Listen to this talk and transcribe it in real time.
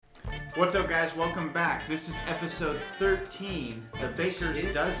What's up, guys? Welcome back. This is episode 13, The Baker's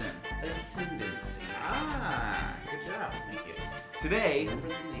Dozen. Ascendancy. Good job. Thank you. Today, Remember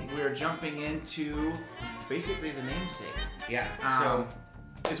the name. we're jumping into basically the namesake. Yeah,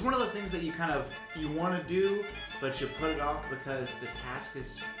 It's one of those things that you want to do, but you put it off because the task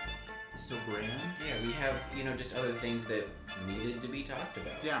is so grand. yeah, we have, just other things that needed to be talked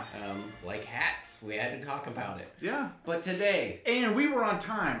about. Yeah. Like hats. We had to talk about it. Yeah. But today... And we were on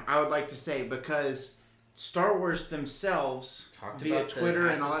time, I would like to say, because Star Wars themselves, Talked via about the Twitter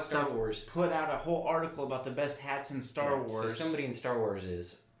hats and all of that Star stuff, Wars. put out a whole article about the best hats in Star Wars. So somebody in Star Wars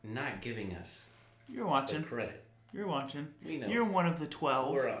is not giving us You're the watching. credit. You're watching. We know. You're one of the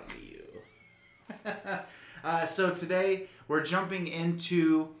 12. We're on to you. So today we're jumping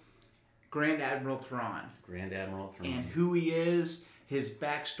into Grand Admiral Thrawn Grand Admiral Thrawn. and who he is, his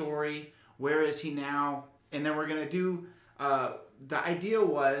backstory, where is he now, and then we're gonna do. The idea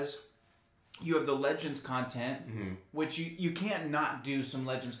was you have the Legends content, which you can't not do some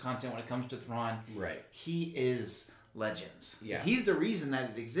Legends content when it comes to Thrawn. Right. He is Legends. Yeah. He's the reason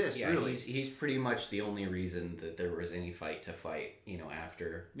that it exists. Yeah, really. he's pretty much the only reason that there was any fight to fight,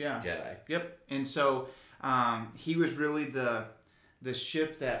 after Jedi. Yep. And so he was really the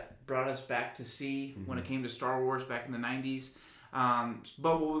ship that brought us back to sea when it came to Star Wars back in the 90s.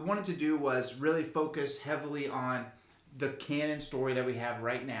 But what we wanted to do was really focus heavily on the canon story that we have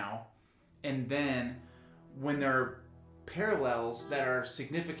right now. And then when there are parallels that are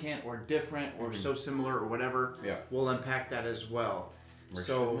significant or different or so similar or whatever, we'll unpack that as well.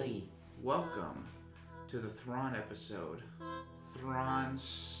 So welcome to the Thrawn episode. I'm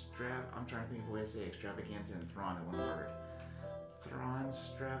trying to think of a way to say extravaganza and Thrawn in one word. Thrawn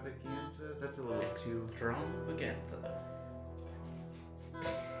extravaganza? That's a little too... Extravaganza.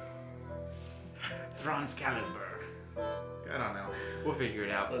 Thrawn's caliber. I don't know. We'll figure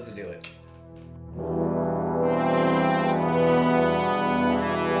it out. Let's do it.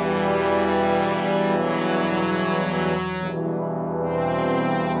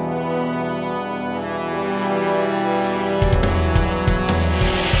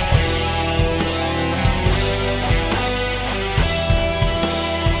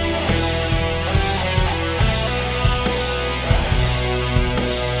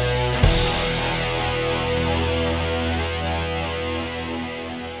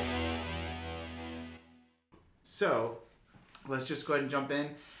 So, let's just go ahead and jump in.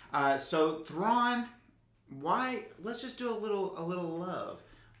 So Thrawn, why? Let's just do a little love.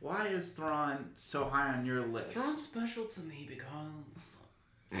 Why is Thrawn so high on your list? Thrawn's special to me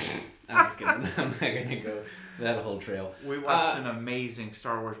because... I'm just kidding. I'm not going to go that whole trail. We watched an amazing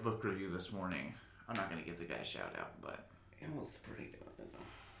Star Wars book review this morning. I'm not going to give the guy a shout out, but... It was pretty good.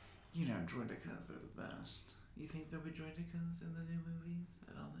 Droidekas are the best. You think there'll be Droidekas in the new movies?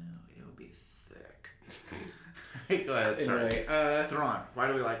 I don't know. It would be thick. Go ahead. Sorry. Anyway, Thrawn. Why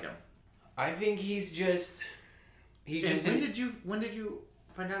do we like him? I think he's just... When did you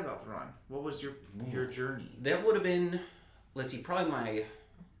find out about Thrawn? What was your journey? That would have been, let's see, probably my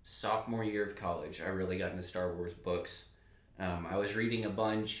sophomore year of college. I really got into Star Wars books. I was reading a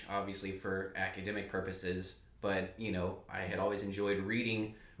bunch, obviously for academic purposes, but, I had always enjoyed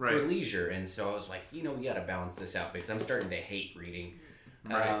reading for leisure, and so I was like, we got to balance this out because I'm starting to hate reading.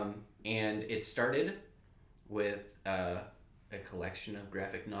 Right. And it started with a collection of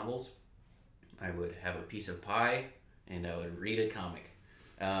graphic novels. I would have a piece of pie, and I would read a comic.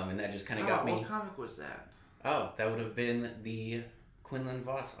 And that just kind of got me... What comic was that? Oh, that would have been the Quinlan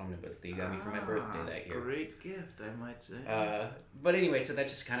Voss omnibus that you got me for my birthday that year. Great gift, I might say. But anyway, so that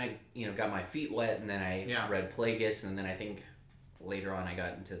just kind of, got my feet wet, and then I read Plagueis, and then I think later on I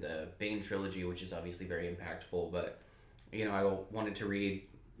got into the Bane trilogy, which is obviously very impactful, but, I wanted to read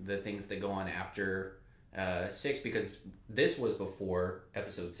the things that go on after 6, because this was before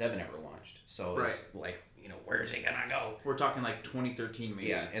Episode 7 ever launched. So it's like, where's it gonna go? We're talking like 2013 maybe.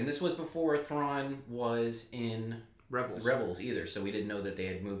 Yeah, and this was before Thrawn was in Rebels either, so we didn't know that they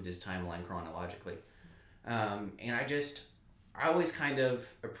had moved his timeline chronologically. And I always kind of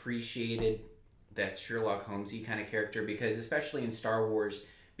appreciated that Sherlock Holmesy kind of character, because especially in Star Wars,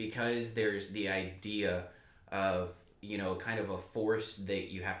 because there's the idea of kind of a force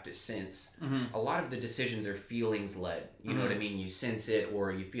that you have to sense. A lot of the decisions are feelings led. You know what I mean? You sense it,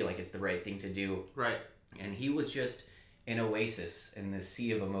 or you feel like it's the right thing to do. Right. And he was just an oasis in this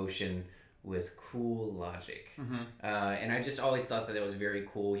sea of emotion with cool logic. And I just always thought that was very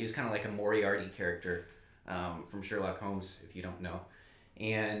cool. He was kind of like a Moriarty character from Sherlock Holmes, if you don't know.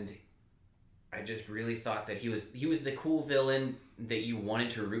 And I just really thought that he was the cool villain that you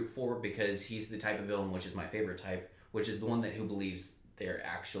wanted to root for, because he's the type of villain, which is my favorite type, which is the one who believes they're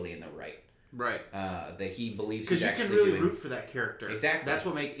actually in the right. Right. That he believes he's actually doing. Because you can really root for that character. Exactly. That's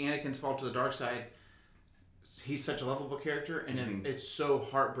what makes Anakin's fall to the dark side. He's such a lovable character, and it's so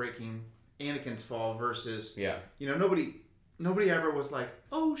heartbreaking. Anakin's fall versus nobody ever was like,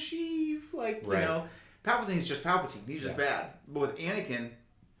 oh, Sheev, like you know, Palpatine's just Palpatine. He's just bad. But with Anakin,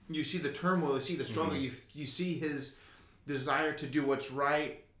 you see the turmoil, you see the struggle, you see his desire to do what's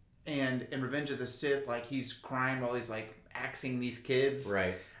right, and in Revenge of the Sith, like he's crying while he's like axing these kids,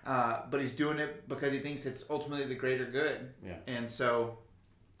 right? But he's doing it because he thinks it's ultimately the greater good. Yeah. And so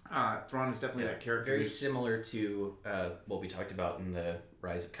Thrawn is definitely that character. Very similar to what we talked about in the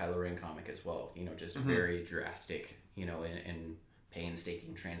Rise of Kylo Ren comic as well. You know, just very drastic, you know, and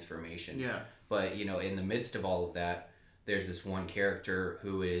painstaking transformation. Yeah. But, you know, in the midst of all of that, there's this one character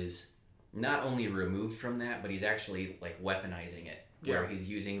who is not only removed from that, but he's actually like weaponizing it. Where he's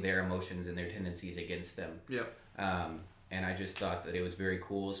using their emotions and their tendencies against them. Yep. And I just thought that it was very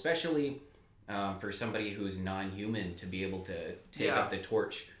cool, especially for somebody who's non-human to be able to take up the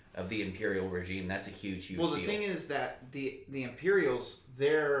torch of the Imperial regime. That's a huge deal. Well, the thing is that the Imperials,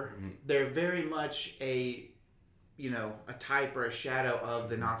 they're very much a type or a shadow of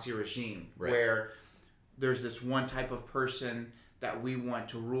the Nazi regime, where there's this one type of person that we want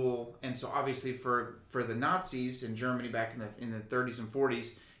to rule. And so obviously for the Nazis in Germany back in the 30s and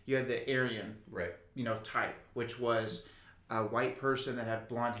 40s, you had the Aryan type, which was a white person that had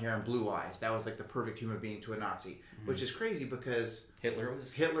blonde hair and blue eyes. That was like the perfect human being to a Nazi, which is crazy because Hitler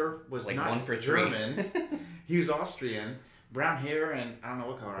was like not 1 for German. He was Austrian, brown hair, and I don't know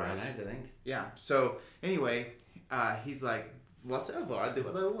what color brown eyes. I think. Yeah. So anyway, he's like, whatever, I do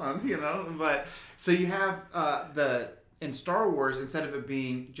what I want, you know. But so you have in Star Wars, instead of it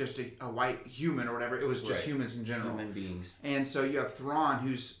being just a white human or whatever, it was just humans in general. Human beings. And so you have Thrawn,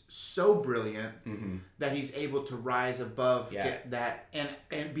 who's so brilliant that he's able to rise above that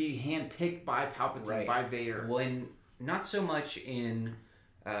and be handpicked by Palpatine, by Vader. Well, not so much in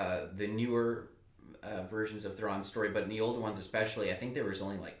the newer versions of Thrawn's story, but in the older ones especially, I think there was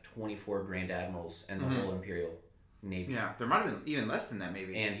only like 24 Grand Admirals in the whole Imperial Navy. Yeah, there might have been even less than that,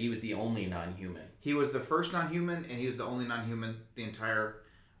 maybe. And he was the only non-human. He was the first non-human, and he was the only non-human the entire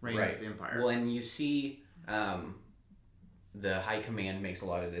reign of the Empire. Well, and you see the High Command makes a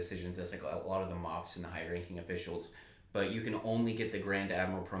lot of decisions. That's like a lot of the Moffs and the high-ranking officials. But you can only get the Grand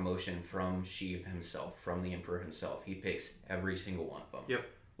Admiral promotion from Sheev himself, from the Emperor himself. He picks every single one of them. Yep.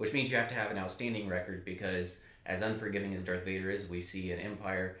 Which means you have to have an outstanding record, because as unforgiving as Darth Vader is, we see in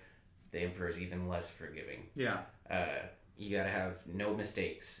Empire, the Emperor is even less forgiving. Yeah. You gotta have no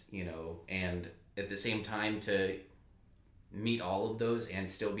mistakes, you know, and at the same time to meet all of those and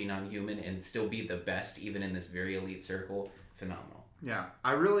still be non-human and still be the best, even in this very elite circle, phenomenal. Yeah.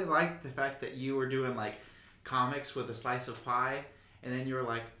 I really like the fact that you were doing like comics with a slice of pie, and then you were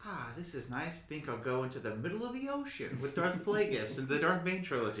like, this is nice. I think I'll go into the middle of the ocean with Darth Plagueis and the Darth Bane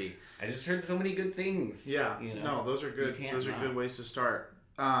trilogy. I just heard so many good things. Yeah. You know? No, those are good. Those are good ways to start.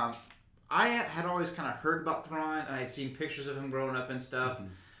 I had always kind of heard about Thrawn, and I had seen pictures of him growing up and stuff.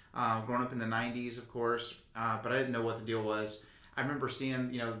 Growing up in the 90s, of course. But I didn't know what the deal was. I remember seeing,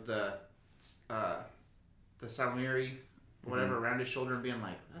 the Salamiri, whatever, around his shoulder and being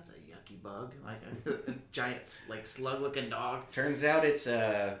like, that's a yucky bug. Like a giant, like, slug-looking dog. Turns out it's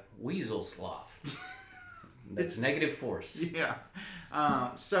a weasel sloth. That's negative force. Yeah.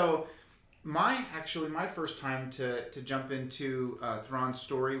 So my first time to jump into Thrawn's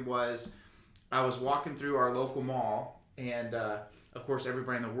story was I was walking through our local mall, and of course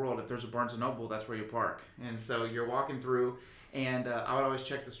everybody in the world, if there's a Barnes & Noble, that's where you park. And so you're walking through, and I would always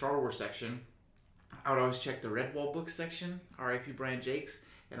check the Star Wars section. I would always check the Redwall book section, R.I.P. Brian Jakes,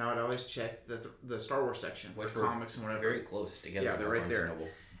 and I would always check the Star Wars section for comics and whatever. Very close together. Yeah, they're right there. Noble.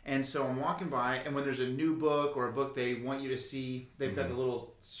 And so I'm walking by, and when there's a new book or a book they want you to see, they've got the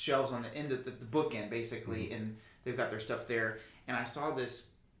little shelves on the end of the book end, basically, and they've got their stuff there. And I saw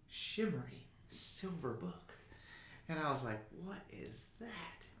this shimmery silver book, and I was like, what is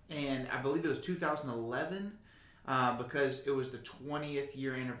that? And I believe it was 2011, because it was the 20th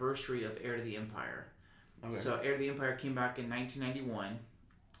year anniversary of Heir to the Empire. Okay. So Heir to the Empire came back in 1991,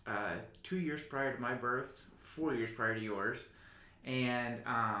 2 years prior to my birth, 4 years prior to yours. And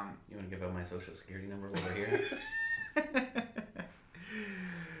you want to give out my social security number while we're here?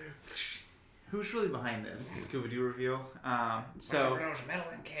 Who's really behind this Scooby-Doo reveal? So for those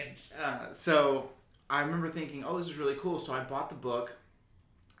meddling kids. So I remember thinking, oh, this is really cool. So I bought the book,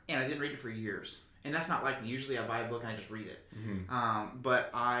 and I didn't read it for years. And that's not like me. Usually I buy a book and I just read it.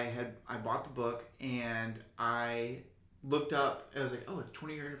 But I bought the book, and I looked up, and I was like, oh, it's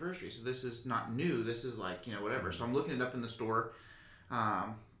 20-year anniversary. So this is not new. This is like, whatever. So I'm looking it up in the store.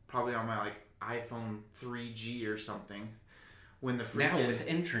 probably on my like iPhone 3G or something. When the freaking... Now with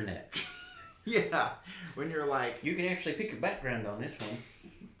internet. Yeah. When you're like... You can actually pick your background on this one.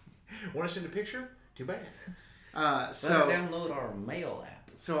 Want to send a picture? Too bad. So download our mail app.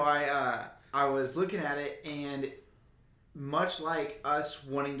 So I was looking at it, and much like us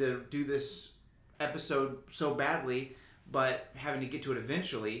wanting to do this episode so badly, but having to get to it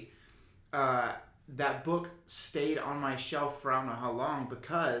eventually, that book stayed on my shelf for I don't know how long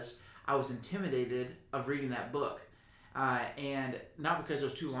because I was intimidated of reading that book. And not because it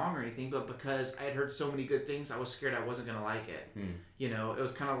was too long or anything, but because I had heard so many good things, I was scared I wasn't going to like it. You know, it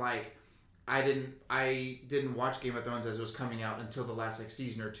was kind of like I didn't watch Game of Thrones as it was coming out until the last like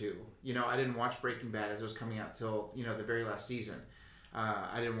season or two. You know, I didn't watch Breaking Bad as it was coming out till, you know, the very last season.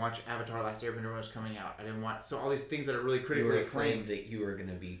 I didn't watch Avatar: Last Airbender when it was coming out. I didn't watch all these things that are really critically acclaimed. That you were going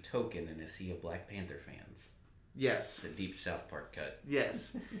to be token in a sea of Black Panther fans. Yes. The deep South Park cut.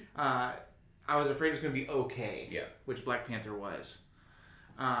 Yes. I was afraid it was going to be okay. Yeah. Which Black Panther was.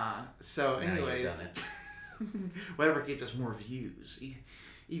 So, anyways. Now you've done it. Whatever gets us more views.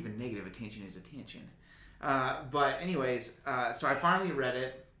 Even negative attention is attention. But anyways, so I finally read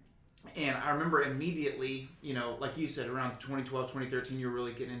it. And I remember immediately, you know, like you said, around 2012, 2013, you were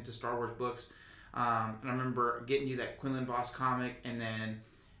really getting into Star Wars books. And I remember getting you that Quinlan Vos comic. And then,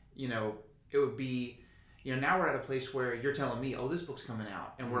 you know, it would be... You know, now we're at a place where you're telling me, oh, this book's coming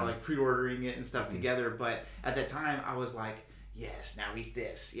out. And we're like pre-ordering it and stuff together. But at that time, I was like, yes, now eat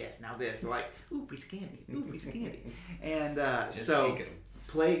this. Yes, now this. They're like, ooh, piece of candy. Ooh, piece of candy. And so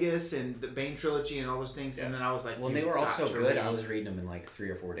Plagueis and the Bane trilogy and all those things. Yeah. And then I was like, well, they were all so good. I was reading them in like 3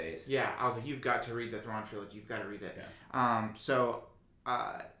 or 4 days. Yeah, I was like, you've got to read the Thrawn trilogy. You've got to read it. Yeah. So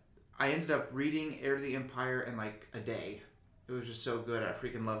I ended up reading Heir to the Empire in like a day. It was just so good. I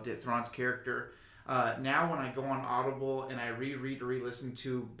freaking loved it. Thrawn's character. Now when I go on Audible and I reread or re-listen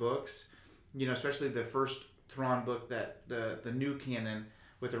to books, you know, especially the first Thrawn book, that the new canon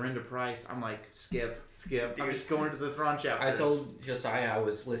with Arenda Price, I'm like, skip. I'm just going to the Thrawn chapters. I told Josiah I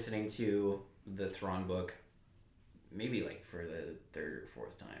was listening to the Thrawn book maybe like for the 3rd or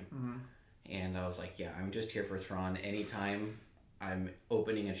 4th time. Mm-hmm. And I was like, yeah, I'm just here for Thrawn. Anytime I'm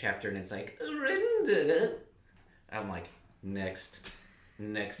opening a chapter and it's like, Arenda, I'm like, next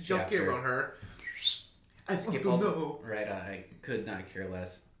chapter. Don't care about her. I skip all know. Right, I could not care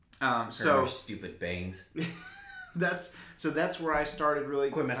less. So stupid bangs. that's where I started really.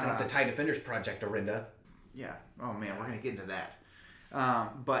 Quit messing up the TIE Defenders project, Arenda. Yeah. Oh man, we're gonna get into that.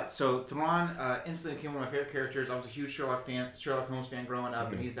 But so Thrawn instantly became one of my favorite characters. I was a huge Sherlock Holmes fan growing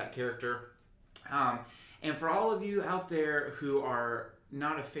up, and he's that character. And for all of you out there who are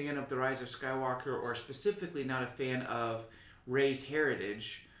not a fan of The Rise of Skywalker, or specifically not a fan of Rey's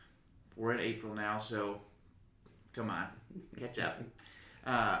heritage, we're in April now, so come on, catch up.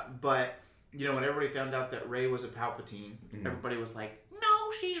 But, you know, when everybody found out that Rey was a Palpatine, everybody was like,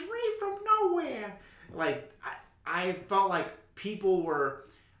 no, she's Rey from nowhere. Like, I felt like people were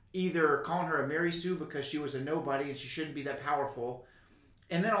either calling her a Mary Sue because she was a nobody and she shouldn't be that powerful.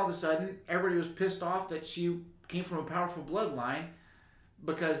 And then all of a sudden, everybody was pissed off that she came from a powerful bloodline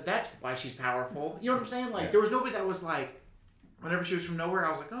because that's why she's powerful. You know what I'm saying? Like, there was nobody that was like, whenever she was from nowhere,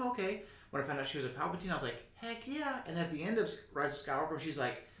 I was like, oh, okay. When I found out she was a Palpatine, I was like, heck yeah. And at the end of Rise of Skywalker, she's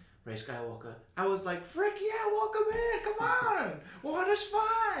like, Rey Skywalker. I was like, frick yeah, welcome in. Come on. Water's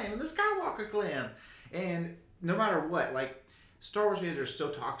fine. The Skywalker clan. And no matter what, like, Star Wars fans are so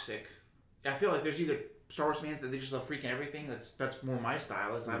toxic. I feel like there's either Star Wars fans that they just love freaking everything. That's more my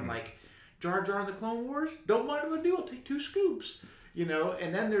style. Is I'm like, Jar Jar in the Clone Wars? Don't mind if I do. I'll take 2 scoops. You know?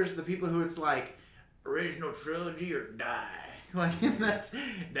 And then there's the people who it's like, original trilogy or die. Like, that's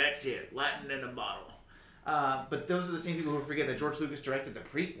it. Lightning in a bottle. But those are the same people who forget that George Lucas directed the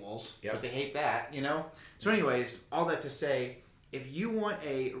prequels, but they hate that, you know? So anyways, all that to say, if you want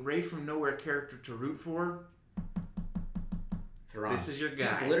a Rey from nowhere character to root for, Thrawn. This is your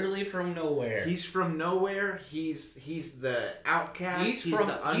guy. He's literally from nowhere. He's from nowhere. He's the outcast. He's the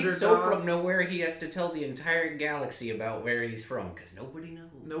underdog. He's so from nowhere he has to tell the entire galaxy about where he's from, because nobody knows.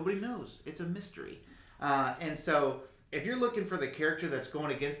 Nobody knows. It's a mystery. And so, if you're looking for the character that's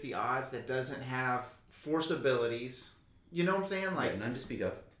going against the odds, that doesn't have Force abilities, you know what I'm saying? Like, none to speak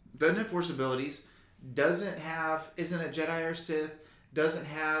of. Doesn't have Force abilities, isn't a Jedi or Sith, doesn't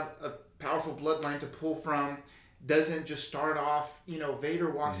have a powerful bloodline to pull from, doesn't just start off, you know, Vader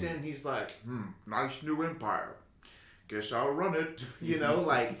walks in and he's like, nice new empire. Guess I'll run it. You know,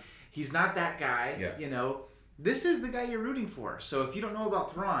 like, he's not that guy, you know. This is the guy you're rooting for. So if you don't know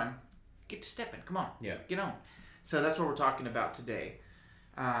about Thrawn, get to stepping. Come on. Yeah. Get on. So that's what we're talking about today.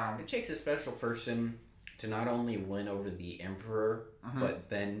 It takes a special person to not only win over the Emperor, but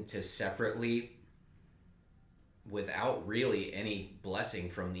then to separately, without really any blessing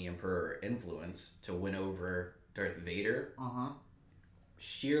from the Emperor influence, to win over Darth Vader,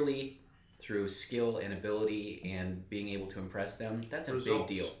 sheerly through skill and ability and being able to impress them, that's a big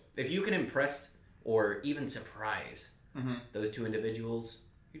deal. If you can impress or even surprise those two individuals,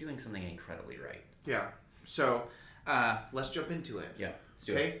 you're doing something incredibly right. Yeah. So let's jump into it. Yeah. Let's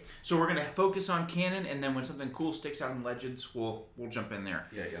do it. So we're gonna focus on canon, and then when something cool sticks out in Legends, we'll jump in there.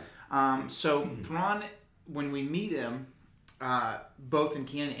 Yeah. So Thrawn, when we meet him, both in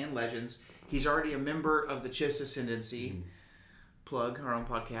canon and Legends, he's already a member of the Chiss Ascendancy. Plug our own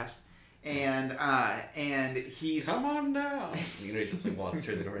podcast. And he's come on now. You know, he just like walks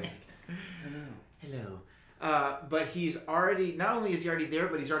through the door. He's like, hello. But he's already, not only is he already there,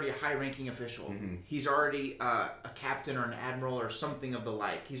 but he's already a high-ranking official. He's already a captain or an admiral or something of the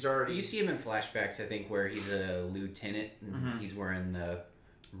like. He's already. You see him in flashbacks, I think, where he's a lieutenant. And he's wearing the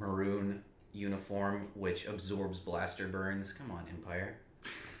maroon uniform, which absorbs blaster burns. Come on, Empire.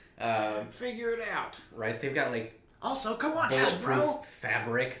 Figure it out. Right? They've got like. Also, come on, Hasbro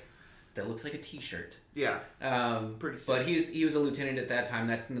fabric that looks like a T-shirt. Yeah, pretty sick. But he was a lieutenant at that time.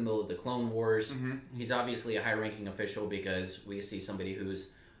 That's in the middle of the Clone Wars. He's obviously a high-ranking official because we see somebody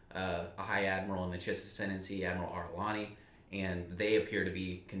who's a high admiral in the Chiss Ascendancy, Admiral Ar'alani, and they appear to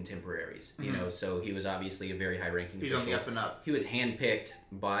be contemporaries. You know, so he was obviously a very high-ranking official. He's on the up and up. He was handpicked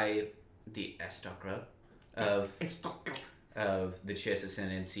by the Estokra of the Chiss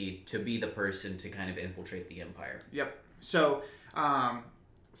Ascendancy to be the person to kind of infiltrate the Empire. Yep. So,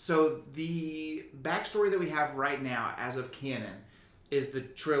 so the backstory that we have right now, as of canon, is the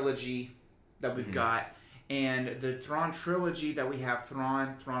trilogy that we've got, and the Thrawn trilogy that we have,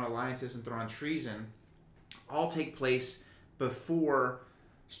 Thrawn Alliances, and Thrawn Treason, all take place before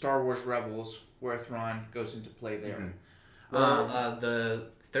Star Wars Rebels, where Thrawn goes into play there. Well, the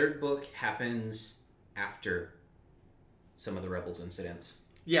third book happens after some of the Rebels incidents.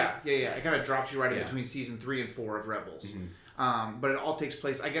 Yeah. It kind of drops you right in between season 3 and 4 of Rebels. But it all takes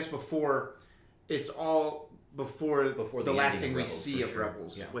place, I guess, before the last thing we see of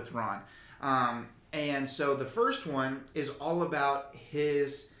Rebels with Thrawn. And so the first one is all about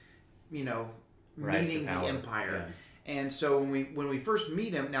his, meeting the Empire. Yeah. And so when we first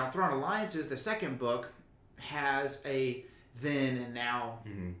meet him, now Thrawn Alliances, the second book, has a then and now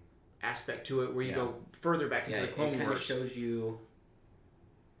aspect to it where you go further back into the Clone Wars. It kind of shows you,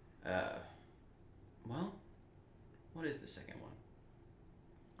 what is the second one?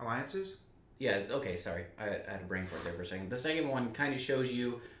 Alliances? Yeah, okay, sorry. I had a brain fart there for a second. The second one kind of shows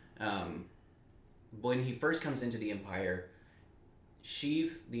you, when he first comes into the Empire,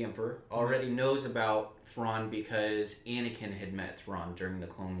 Sheev, the Emperor, already knows about Thrawn because Anakin had met Thrawn during the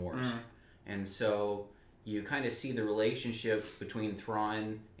Clone Wars. And so you kind of see the relationship between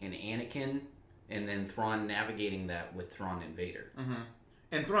Thrawn and Anakin, and then Thrawn navigating that with Thrawn and Vader.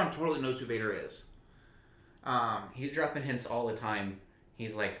 And Thrawn totally knows who Vader is. He's dropping hints all the time.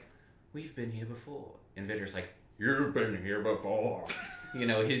 He's like, we've been here before. And Vader's like, you've been here before.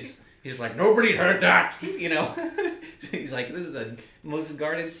 He's like, nobody heard that. He's like, this is the most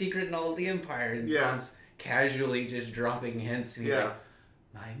guarded secret in all of the Empire. And Thrawn's casually just dropping hints. And he's like,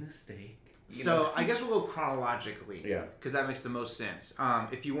 my mistake. So I guess we'll go chronologically. Yeah. Because that makes the most sense.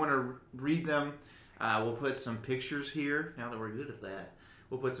 If you want to read them, we'll put some pictures here. Now that we're good at that,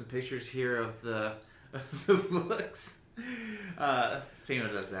 we'll put some pictures here of the books. Sino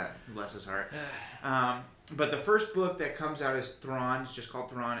does that. Bless his heart. But the first book that comes out is Thrawn. It's just called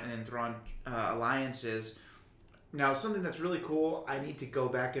Thrawn, and then Thrawn Alliances. Now, something that's really cool, I need to go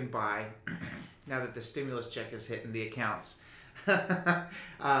back and buy, now that the stimulus check is hitting the accounts,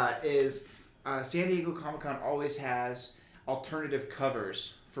 is San Diego Comic-Con always has alternative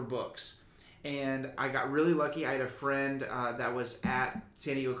covers for books. And I got really lucky. I had a friend that was at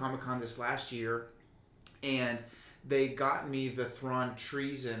San Diego Comic-Con this last year, and they got me the Thrawn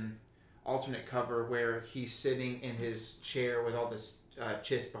Treason alternate cover where he's sitting in his chair with all this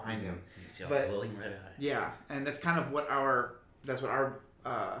Chiss behind him. Glowing red eye. Yeah, and that's kind of what our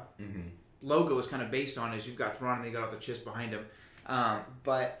logo is kind of based on. Is you've got Thrawn and you got all the Chiss behind him.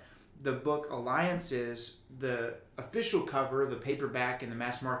 But the book Alliances, the official cover, the paperback and the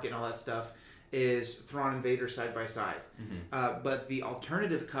mass market and all that stuff, is Thrawn and Vader side by side. But the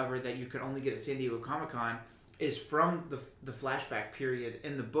alternative cover that you can only get at San Diego Comic-Con is from the flashback period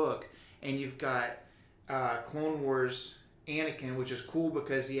in the book, and you've got Clone Wars Anakin, which is cool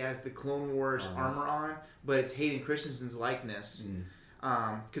because he has the Clone Wars armor on, but it's Hayden Christensen's likeness.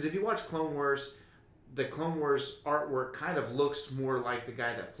 Because if you watch Clone Wars, the Clone Wars artwork kind of looks more like the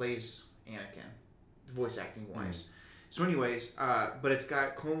guy that plays Anakin. voice acting wise. So anyways, but it's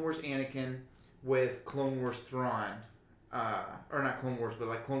got Clone Wars Anakin with Clone Wars Thrawn, or not Clone Wars, but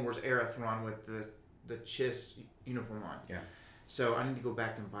like Clone Wars era Thrawn with the Chiss uniform on. Yeah. So I need to go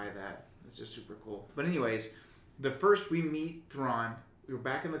back and buy that. It's just super cool. But anyways, the first we meet Thrawn, we're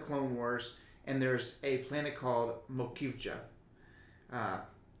back in the Clone Wars, and there's a planet called Mokivja.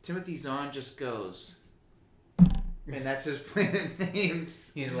 Timothy Zahn just goes, and that's his planet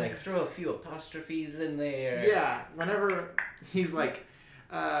names. He's like, throw a few apostrophes in there. Yeah, whenever he's like,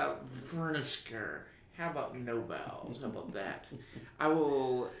 Vernisker. How about no vowels? How about that? I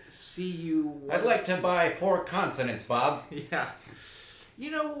will see you. I'd like to buy 4 consonants, Bob. Yeah.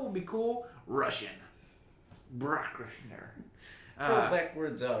 You know what would be cool? Russian. Brockner. Throw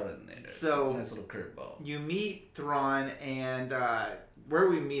backwards out in there. So nice little curveball. You meet Thrawn, and where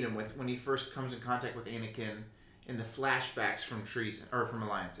we meet him with when he first comes in contact with Anakin in the flashbacks from Treason or from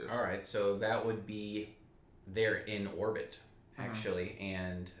Alliances. All right, so that would be they're in orbit actually,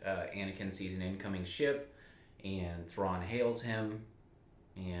 and Anakin sees an incoming ship, and Thrawn hails him,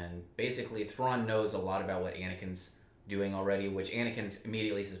 and basically Thrawn knows a lot about what Anakin's doing already, which Anakin's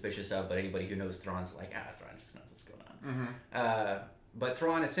immediately suspicious of, but anybody who knows Thrawn's like, Thrawn just knows what's going on. But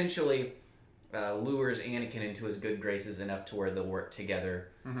Thrawn essentially lures Anakin into his good graces enough to where they'll work together,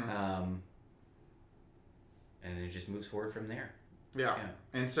 and it just moves forward from there. Yeah.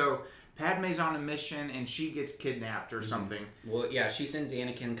 And so Padme's on a mission, and she gets kidnapped or something. Well, yeah, she sends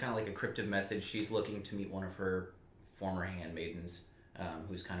Anakin kind of like a cryptic message. She's looking to meet one of her former handmaidens,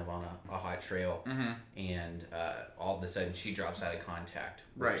 who's kind of on a hot trail, and all of a sudden she drops out of contact.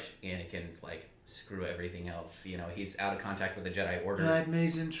 Which Anakin's like, screw everything else. You know, he's out of contact with the Jedi Order.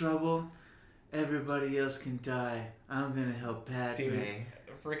 Padme's in trouble. Everybody else can die. I'm gonna help Padme. Dude,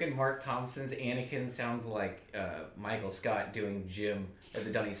 freaking Mark Thompson's Anakin sounds like Michael Scott doing Jim at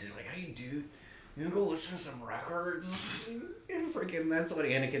the Dunnies. He's like, hey, dude, you wanna go listen to some records? And freaking, that's what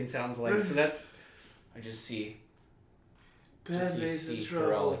Anakin sounds like. So that's, I just see Padme's in Pharrell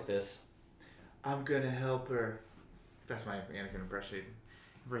trouble. like this. I'm gonna help her. That's my Anakin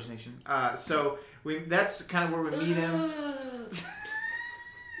impersonation. So that's kind of where we meet him.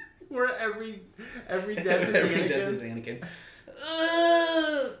 Where every death is Every Anakin. death is Anakin.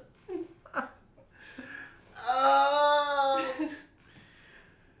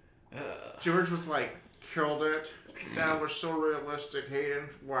 George was like, killed it. That was so realistic, Hayden.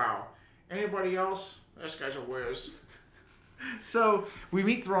 Wow. Anybody else? This guy's a whiz. So we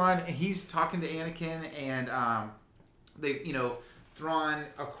meet Thrawn, and he's talking to Anakin, and Thrawn,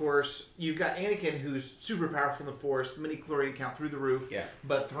 of course, you've got Anakin who's super powerful in the Force, midi-chlorian count through the roof. Yeah.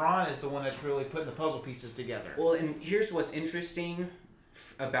 But Thrawn is the one that's really putting the puzzle pieces together. Well, and here's what's interesting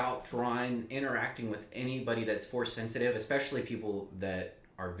about Thrawn interacting with anybody that's Force sensitive, especially people that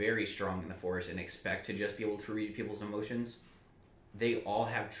are very strong in the Force and expect to just be able to read people's emotions. They all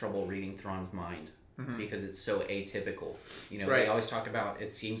have trouble reading Thrawn's mind because it's so atypical. You know, they always talk about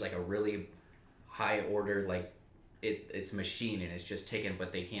it seems like a really high order, like it's machine and it's just taken,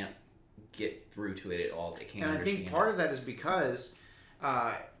 but they can't get through to it at all. They can't understand. And I think part of that is because,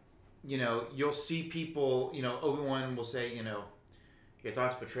 you'll see people, Obi-Wan will say, your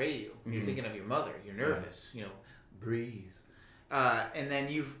thoughts betray you. You're thinking of your mother. You're nervous. Breathe. And then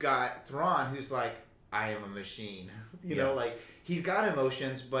you've got Thrawn who's like, I am a machine. You know, like he's got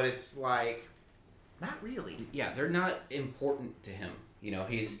emotions, but it's like, not really. Yeah, they're not important to him. You know,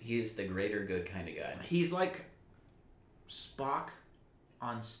 he is the greater good kind of guy. He's like Spock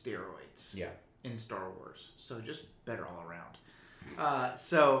on steroids. Yeah. In Star Wars. So just better all around.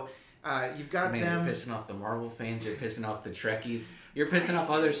 You've got them. You're pissing off the Marvel fans. You're pissing off the Trekkies. You're pissing off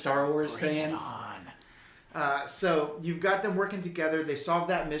other Star Wars fans. So you've got them working together. They solve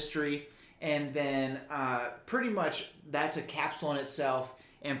that mystery. And then pretty much that's a capsule in itself.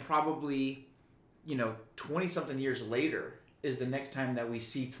 And probably, 20-something years later is the next time that we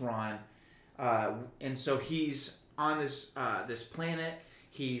see Thrawn. And so he's on this planet.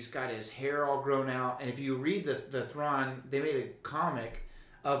 He's got his hair all grown out. And if you read the Thrawn, they made a comic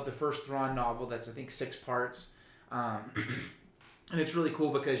of the first Thrawn novel that's, I think, 6 parts. And it's really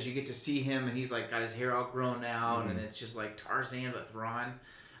cool because you get to see him and he's like got his hair all grown out and it's just like Tarzan but Thrawn.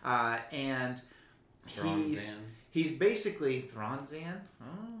 And he's basically Thrawnzan.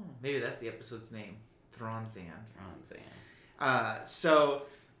 Oh, maybe that's the episode's name. Thrawnzan. So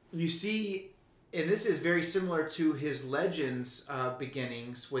you see, and this is very similar to his Legends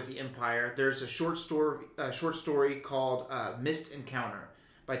beginnings with the Empire. There's a short story called Mist Encounter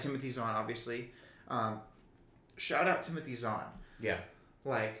by Timothy Zahn, obviously. Shout out Timothy Zahn. Yeah.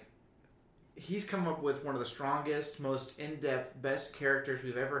 Like, he's come up with one of the strongest, most in-depth, best characters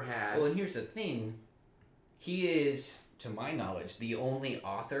we've ever had. Well, and here's the thing. He is, to my knowledge, the only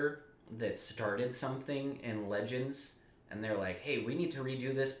author that started something in Legends, and they're like, hey, we need to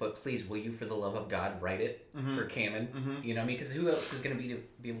redo this, but please, will you, for the love of God, write it for canon? Mm-hmm. You know, because who else is going to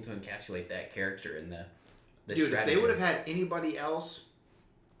be able to encapsulate that character in the Dude, strategy? If they would have had anybody else,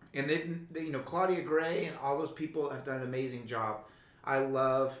 and they Claudia Gray and all those people have done an amazing job. I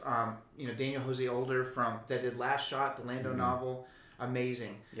love, Daniel Jose Older that did Last Shot, the Lando novel,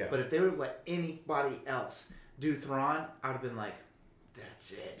 amazing. Yeah. But if they would have let anybody else do Thrawn, I would have been like,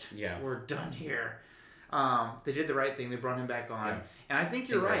 that's it. Yeah. We're done here. They did the right thing. They brought him back on. Yeah. And I think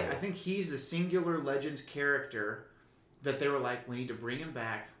you're right. I think he's the singular Legends character that they were like, we need to bring him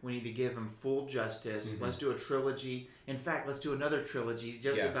back. We need to give him full justice. Let's do a trilogy. In fact, let's do another trilogy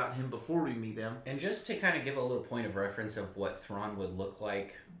just about him before we meet him. And just to kind of give a little point of reference of what Thrawn would look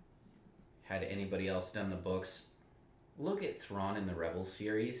like had anybody else done the books, look at Thrawn in the Rebels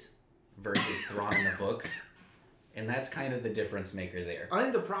series versus Thrawn in the books. And that's kind of the difference maker there. I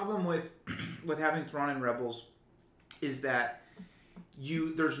think the problem with having Thrawn in Rebels is that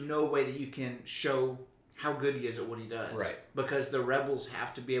there's no way that you can show how good he is at what he does. Right. Because the Rebels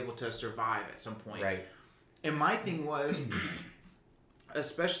have to be able to survive at some point. Right. And my thing was,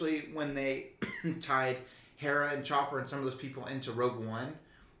 especially when they tied Hera and Chopper and some of those people into Rogue One,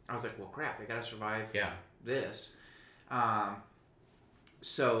 I was like, well, crap, they got to survive this.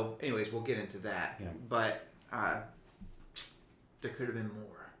 So, anyways, we'll get into that. Yeah. But there could have been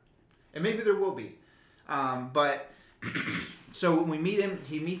more. And maybe there will be. But so when we meet him,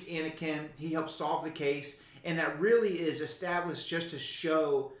 he meets Anakin. He helps solve the case. And that really is established just to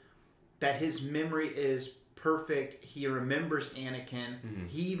show that his memory is perfect. He remembers Anakin.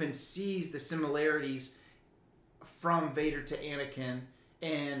 He even sees the similarities from Vader to Anakin.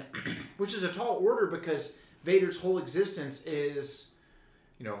 And which is a tall order because Vader's whole existence is,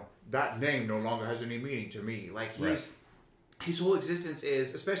 that name no longer has any meaning to me. Like his whole existence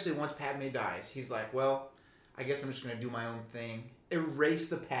is, especially once Padme dies, he's like, well, I guess I'm just going to do my own thing. Erase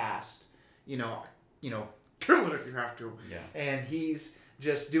the past. Kill it if you have to. Yeah. And he's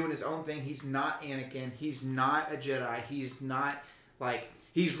just doing his own thing. He's not Anakin. He's not a Jedi. He's not,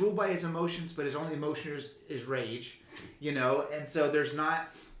 he's ruled by his emotions, but his only emotion is rage. And so there's not,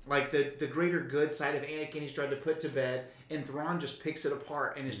 the greater good side of Anakin he's tried to put to bed, and Thrawn just picks it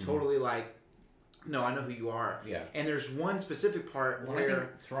apart and is totally like, no, I know who you are. Yeah. And there's one specific part where I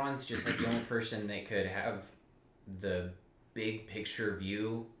think Thrawn's just the only person that could have the big picture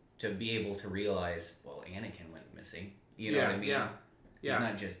view to be able to realize, well, Anakin went missing. You know what I mean? Yeah. He's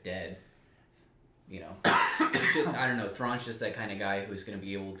not just dead. It's just, I don't know, Thrawn's just that kind of guy who's going to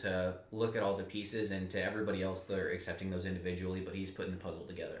be able to look at all the pieces, and to everybody else, they're accepting those individually, but he's putting the puzzle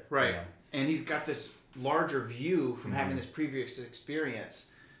together. Right. And he's got this larger view from having this previous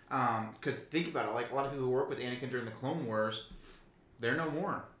experience. Because think about it, a lot of people who work with Anakin during the Clone Wars, they're no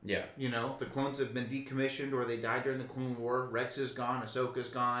more. Yeah. The clones have been decommissioned or they died during the Clone War. Rex is gone, Ahsoka's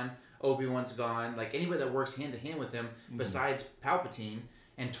gone, Obi-Wan's gone. Anybody that works hand to hand with him besides Palpatine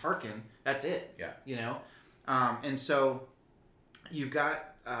and Tarkin, that's it. Yeah. And so you've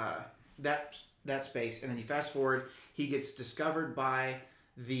got that space, and then you fast forward, he gets discovered by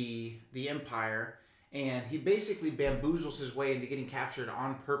the Empire, and he basically bamboozles his way into getting captured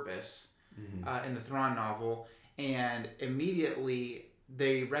on purpose in the Thrawn novel, and immediately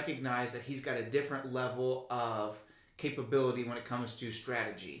they recognize that he's got a different level of capability when it comes to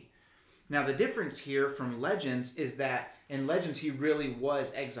strategy. Now, the difference here from Legends is that in Legends, he really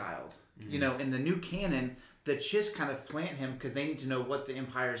was exiled. In the new canon, the Chiss kind of plant him because they need to know what the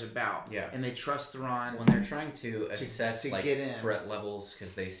Empire's about. Yeah. And they trust Thrawn. When they're trying to assess get in. Threat levels,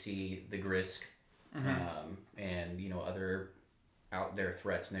 because they see the Grisk and other out there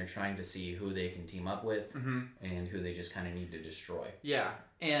threats, and they're trying to see who they can team up with and who they just kind of need to destroy. Yeah.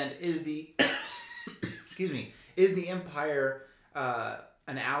 And is the is the Empire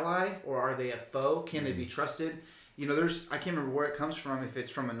an ally, or are they a foe? Can they be trusted? I can't remember where it comes from, if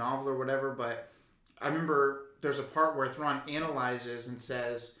it's from a novel or whatever, but I remember there's a part where Thrawn analyzes and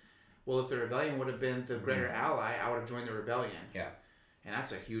says, well, if the rebellion would have been the greater ally, I would have joined the rebellion. Yeah. And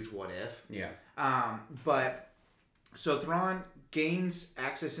that's a huge what if. Yeah. But so Thrawn gains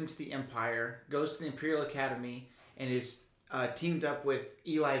access into the Empire, goes to the Imperial Academy, and is teamed up with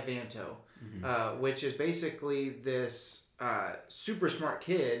Eli Vanto, which is basically this super smart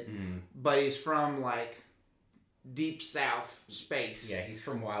kid, but he's from deep south space. Yeah, he's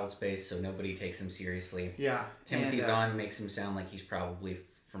from wild space, so nobody takes him seriously. Yeah. Timothy Zahn makes him sound like he's probably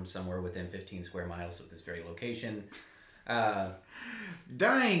from somewhere within 15 square miles of this very location.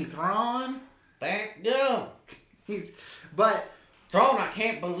 Dang, Thrawn! Back down! Thrawn, I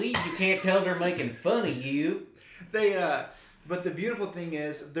can't believe you can't tell they're making fun of you. But the beautiful thing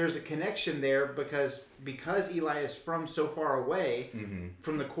is there's a connection there because Eli is from so far away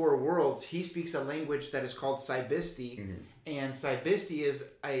from the core worlds, he speaks a language that is called Cybisti, and Cybisti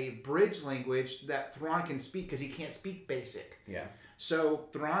is a bridge language that Thrawn can speak because he can't speak basic. Yeah. So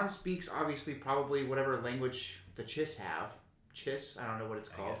Thrawn speaks obviously probably whatever language the Chiss have. Chiss? I don't know what it's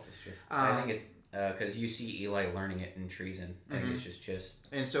called. I guess it's just, I think it's because you see Eli learning it in Treason. I think it's just Chiss.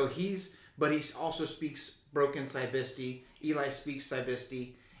 And so he also speaks broken Cybisti. Eli speaks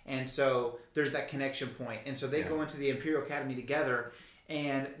Cybisti. And so there's that connection point. And so they go into the Imperial Academy together,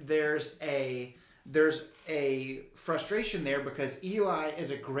 and there's a frustration there because Eli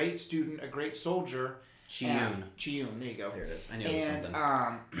is a great student, a great soldier. Chiyun, there you go. There it is. I knew it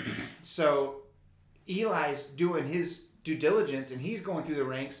was something. So Eli's doing his due diligence, and he's going through the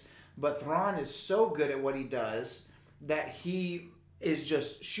ranks, but Thrawn is so good at what he does that he is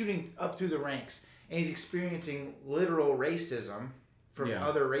just shooting up through the ranks, and he's experiencing literal racism from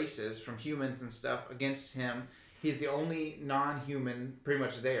other races, from humans and stuff, against him. He's the only non-human pretty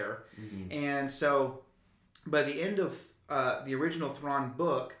much there. And so by the end of the original Thrawn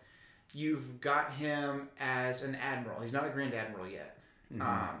book, you've got him as an admiral. He's not a Grand Admiral yet.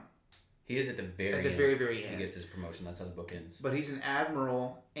 He is at the very end. Very end. He gets his promotion. That's how the book ends. But he's an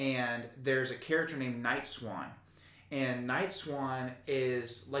admiral, and there's a character named Night Swan. And Night Swan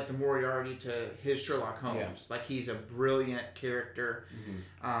is like the Moriarty to his Sherlock Holmes. Yeah. Like, he's a brilliant character.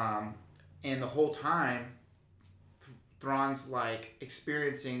 And the whole time, Thrawn's like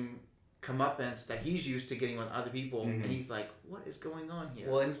experiencing comeuppance that he's used to getting with other people. And he's like, what is going on here?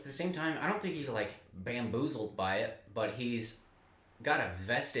 Well, and at the same time, I don't think he's like bamboozled by it, but he's got a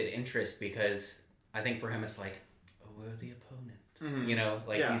vested interest because I think for him it's like a worthy opponent. You know,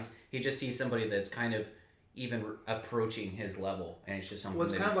 like he just sees somebody that's kind of even approaching his level, and it's just something. Well,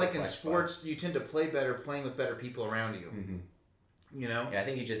 it's kind of like in sports, you tend to play better playing with better people around you. You know? Yeah, I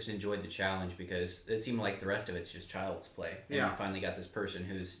think he just enjoyed the challenge because it seemed like the rest of it's just child's play. And you finally got this person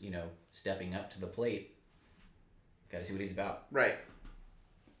who's, stepping up to the plate. Got to see what he's about. Right.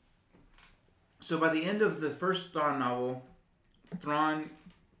 So by the end of the first Thrawn novel, Thrawn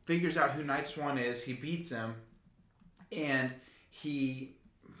figures out who Night Swan is. He beats him, and he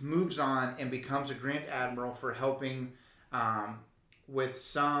moves on and becomes a Grand Admiral for helping with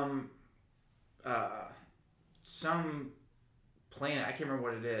some planet. I can't remember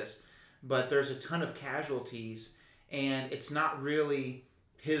what it is, but there's a ton of casualties, and it's not really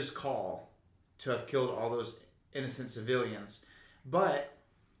his call to have killed all those innocent civilians, but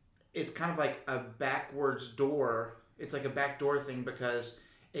it's kind of like a backwards door. It's like a backdoor thing because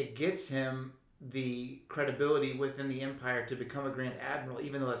it gets him the credibility within the Empire to become a Grand Admiral,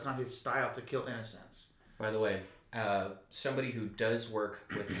 even though that's not his style to kill innocents. By the way, somebody who does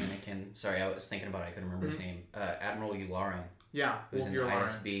work with Anakin, sorry, I was thinking about it, I couldn't remember his name, Admiral Yularen. Yeah, who's in the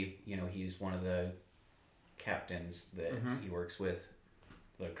ISB. He's one of the captains that he works with.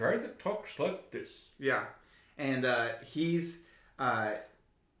 The guy that talks like this. Yeah, and he's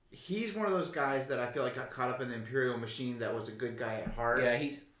one of those guys that I feel like got caught up in the Imperial machine that was a good guy at heart. Yeah,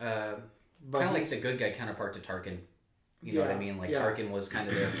 he's kind of like the good guy counterpart to Tarkin. You know what I mean? Like, Tarkin was kind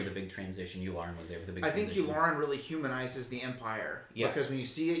of there for the big transition. Yularen was there for the big transition. I think Yularen really humanizes the Empire. Yeah. Because when you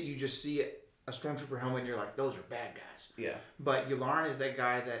see it, you just see it, a Stormtrooper helmet, and you're like, those are bad guys. Yeah. But Yularen is that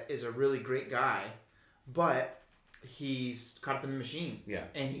guy that is a really great guy, but he's caught up in the machine. Yeah.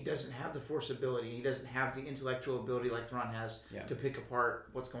 And he doesn't have the Force ability. He doesn't have the intellectual ability like Thrawn has to pick apart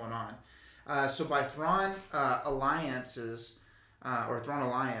what's going on. So by Thrawn alliances, or Thrawn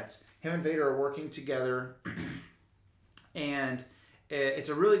Alliance, him and Vader are working together, and it's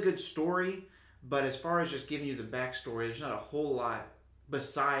a really good story, but as far as just giving you the backstory, there's not a whole lot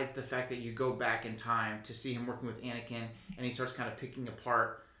besides the fact that you go back in time to see him working with Anakin, and he starts kind of picking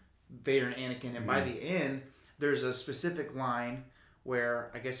apart Vader and Anakin, and by the end, there's a specific line where,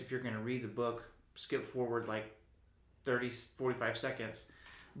 I guess if you're going to read the book, skip forward like 45 seconds,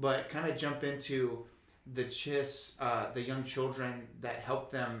 but kind of jump into the Chiss, the young children that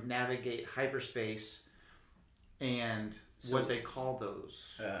help them navigate hyperspace, and what they call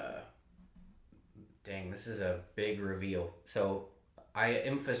those. Dang, this is a big reveal. So I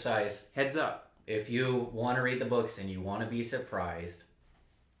emphasize, heads up, if you want to read the books and you want to be surprised,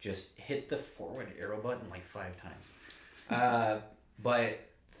 just hit the forward arrow button like 5 times. But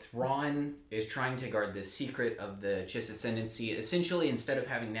Thrawn is trying to guard the secret of the Chiss ascendancy. Essentially, instead of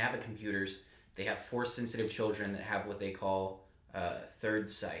having navicomputers, they have Force-sensitive children that have what they call third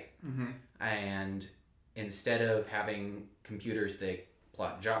sight. And instead of having computers that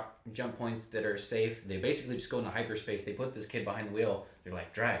plot jump points that are safe. They basically just go into hyperspace. They put this kid behind the wheel. They're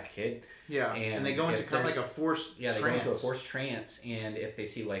like, drive, kid. Yeah, and they go into kind of like a forced trance. They go into a forced trance, and if they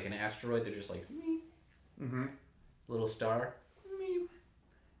see like an asteroid, they're just like, little star.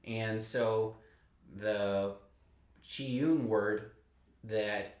 And so the Chiyun word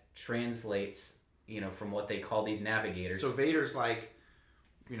that translates, from what they call these navigators. So Vader's like,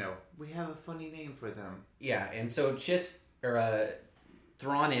 we have a funny name for them. Yeah, and so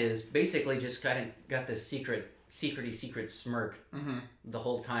Thrawn is basically just got this secret smirk the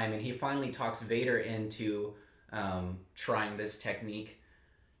whole time, and he finally talks Vader into trying this technique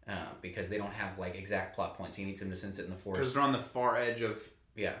because they don't have like exact plot points. He needs him to sense it in the Force. Because they're on the far edge of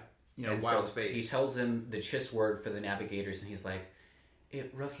wild space. He tells him the Chiss word for the navigators, and he's like,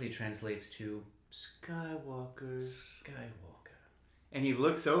 it roughly translates to Skywalkers. And he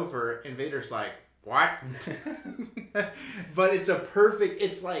looks over, and Vader's like, what? But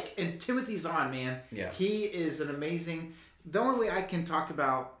it's like, and Timothy Zahn, man. Yeah. He is an amazing. The only way I can talk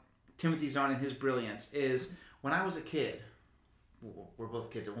about Timothy Zahn and his brilliance is when I was a kid. We're both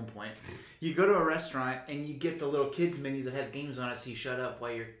kids at one point. You go to a restaurant and you get the little kids menu that has games on it, so you shut up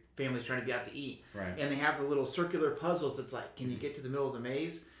while your family's trying to be out to eat. Right. And they have the little circular puzzles that's like, can you get to the middle of the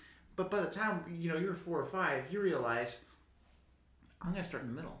maze? But by the time you're 4 or 5, you realize I'm gonna start in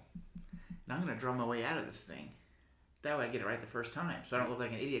the middle. And I'm going to draw my way out of this thing. That way I get it right the first time. So I don't look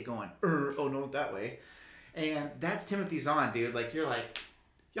like an idiot going, oh, no, that way. And that's Timothy Zahn, dude. Like, you're like,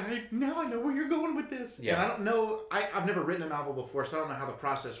 now I know where you're going with this. Yeah. And I don't know, I've never written a novel before, so I don't know how the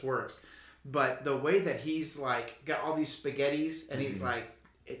process works. But the way that he's, like, got all these spaghettis, and he's like,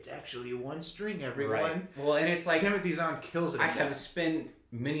 it's actually one string, everyone. Right. Well, and it's like... Timothy Zahn kills it. I have spent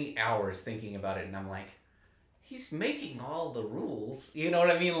many hours thinking about it, and I'm like, he's making all the rules. You know what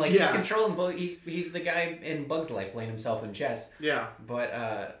I mean? Like, he's controlling both. He's the guy in Bug's Life playing himself in chess. Yeah.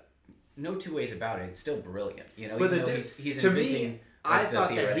 But no two ways about it. It's still brilliant. But he's to inventing, me, I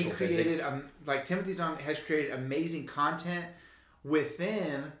thought that he created, Timothy Zahn has created amazing content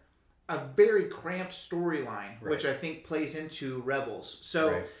within a very cramped storyline, which I think plays into Rebels.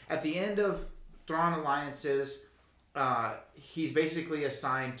 So at the end of Thrawn Alliances, he's basically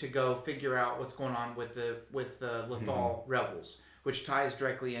assigned to go figure out what's going on with the Lothal Rebels, which ties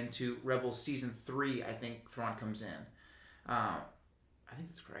directly into Rebels Season 3. I think Thrawn comes in. I think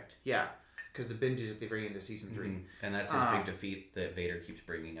that's correct. Yeah, because the binges at the very end of Season 3. And that's his big defeat that Vader keeps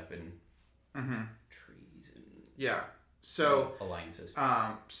bringing up in treason. Yeah. So alliances.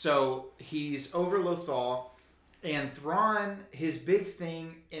 So he's over Lothal, and Thrawn, his big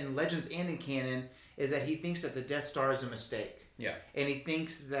thing in Legends and in canon is that he thinks that the Death Star is a mistake. Yeah. And he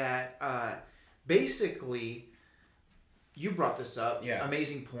thinks that basically, you brought this up. Yeah.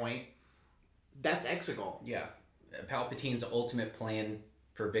 Amazing point. That's Exegol. Yeah. Palpatine's ultimate plan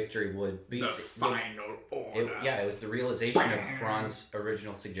for victory would be... The final order. It was the realization of Thrawn's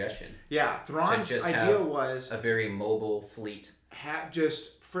original suggestion. Yeah. Thrawn's idea was... a very mobile fleet.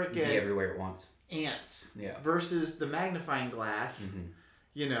 Just freaking... Be everywhere at once. Ants. Yeah. Versus the magnifying glass.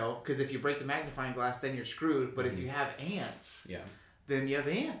 Because if you break the magnifying glass, then you're screwed. But if you have ants, then you have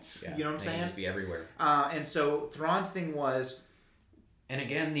ants. Yeah. You know what I'm saying? Just be everywhere. And so Thrawn's thing was... And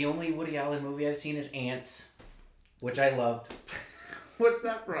again, the only Woody Allen movie I've seen is Ants, which I loved. What's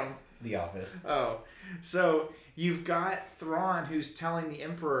that from? The Office. Oh. So you've got Thrawn who's telling the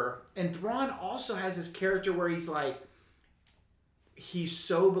Emperor... And Thrawn also has this character where he's like... He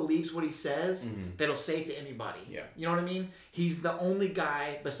so believes what he says that he'll say it to anybody. Yeah. You know what I mean? He's the only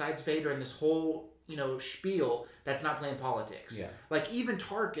guy besides Vader in this whole, spiel that's not playing politics. Yeah. Like even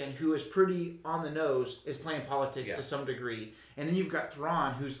Tarkin, who is pretty on the nose, is playing politics to some degree. And then you've got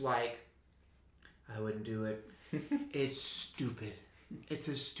Thrawn, who's like, I wouldn't do it. It's stupid. It's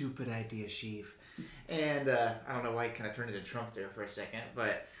a stupid idea, Sheev. And I don't know why he kind of turned into Trump there for a second,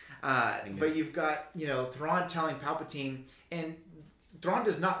 but you've got, Thrawn telling Palpatine, and Thrawn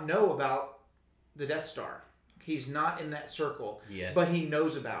does not know about the Death Star. He's not in that circle. Yet. But he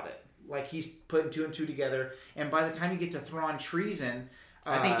knows about it. Like, he's putting 2 and 2 together. And by the time you get to Thrawn treason...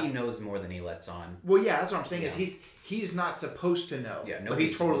 I think he knows more than he lets on. Well, yeah, that's what I'm saying. Is he's not supposed to know. Yeah, but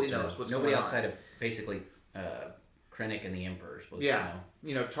he totally knows what's going on. Nobody outside of, basically, Krennic and the Emperor is supposed to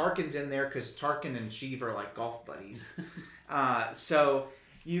know. Tarkin's in there because Tarkin and Sheev are like golf buddies. So,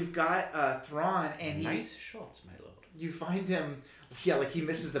 you've got Thrawn, and nice shots, my lord. You find him... Yeah, like he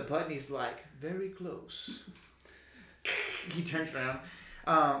misses the putt and he's like, very close. He turns around.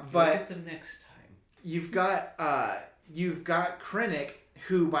 But look at the next time. You've got Krennic,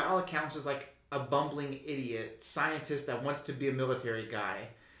 who by all accounts is like a bumbling idiot scientist that wants to be a military guy.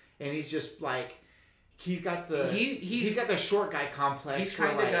 And he's just like, he's got the short guy complex. He's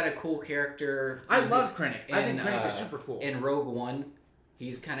kind of got a cool character. I love Krennic. I think Krennic is super cool. In Rogue One,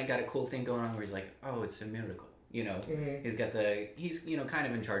 he's kind of got a cool thing going on where he's like, oh, it's a miracle. You know, he's kind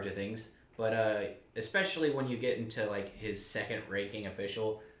of in charge of things. But especially when you get into like his second ranking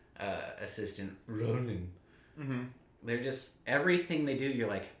official assistant, Ronan. Mm-hmm. They're just, everything they do, you're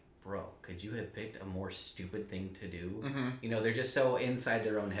like, bro, could you have picked a more stupid thing to do? Mm-hmm. You know, they're just so inside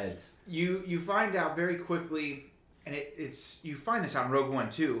their own heads. You find out very quickly, and it's you find this out in Rogue One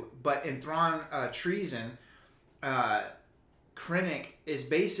too, but in Thrawn Treason, Krennic is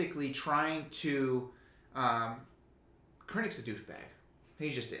basically trying to... Krennic's a douchebag.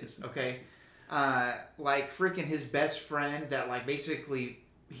 He just is, okay? Like, freaking his best friend that, like, basically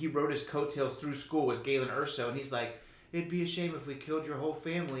he rode his coattails through school was Galen Erso, and he's like, it'd be a shame if we killed your whole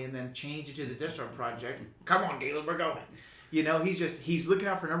family and then changed it to the Death Star Project. Come on, Galen, we're going. You know, he's looking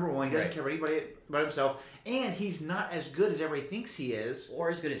out for number one. He doesn't care about anybody but himself. And he's not as good as everybody thinks he is. Or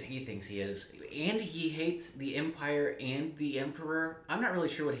as good as he thinks he is. And he hates the Empire and the Emperor. I'm not really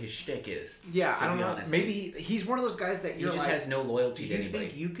sure what his shtick is. Yeah, I don't know. Honest. Maybe he's one of those guys that he just has no loyalty to anybody. Do you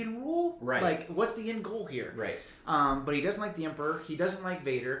think you can rule? Right. Like, what's the end goal here? Right. But he doesn't like the Emperor. He doesn't like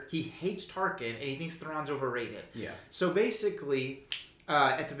Vader. He hates Tarkin, and he thinks Thrawn's overrated. Yeah. So basically,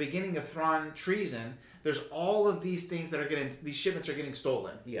 at the beginning of Thrawn Treason, there's all of these things that are these shipments are getting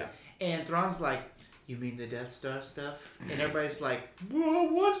stolen. Yeah. And Thrawn's like, you mean the Death Star stuff? And everybody's like, whoa,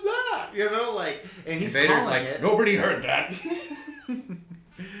 what's that? You know, like, and he's Vader's calling like, it. Nobody heard that.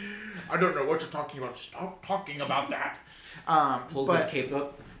 I don't know what you're talking about. Stop talking about that. Pulls his cape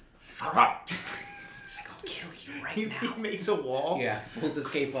up. Shut up. He's like, I'll kill you right now. He makes a wall. Yeah, pulls his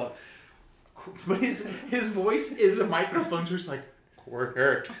cape up. But his voice is a microphone, so it's like, we're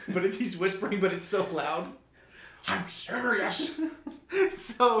hurt. But he's whispering, but it's so loud. I'm serious.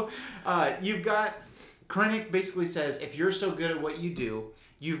 So you've got... Krennic basically says, if you're so good at what you do,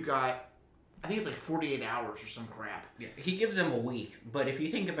 you've got, I think it's like 48 hours or some crap. Yeah, he gives him a week, but if you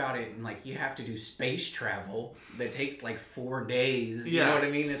think about it, like, you have to do space travel that takes like 4 days. You know what I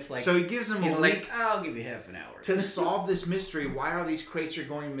mean? It's like... So he gives him a week. He's like, I'll give you half an hour. To solve this mystery, why are these crates are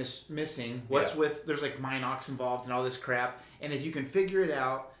going missing? What's with... There's like Minox involved and all this crap. And if you can figure it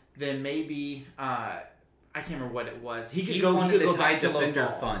out, then maybe... I can't remember what it was. He wanted go the TIE Defender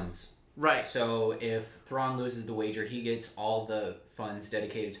funds. Right. So if Thrawn loses the wager, he gets all the funds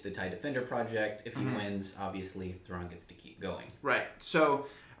dedicated to the TIE Defender project. If he wins, obviously Thrawn gets to keep going. Right. So...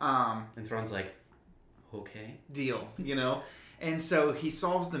 and Thrawn's like, okay. Deal, you know? And so he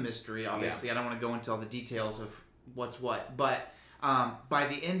solves the mystery, obviously. Yeah. I don't want to go into all the details of what's what. But by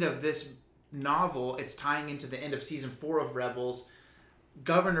the end of this novel, it's tying into the end of Season 4 of Rebels.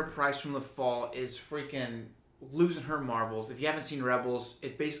 Governor Pryce from the Fall is freaking... losing her marbles. If you haven't seen Rebels,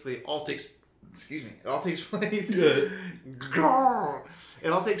 it basically all takes... Excuse me. It all takes place... Good. It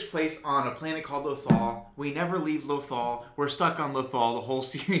all takes place on a planet called Lothal. We never leave Lothal. We're stuck on Lothal the whole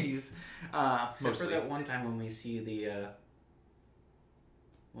series. Except for that one time when we see the...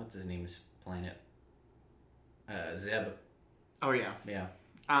 what's his name's planet? Zeb. Oh, yeah.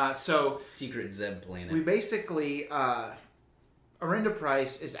 Yeah. So... Secret Zeb planet. We basically... Arenda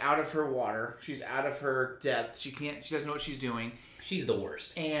Pryce is out of her water. She's out of her depth. She doesn't know what she's doing. She's the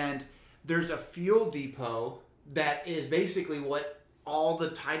worst. And there's a fuel depot that is basically what all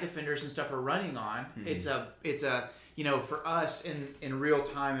the TIE Defenders and stuff are running on. Mm-hmm. It's a you know, for us in real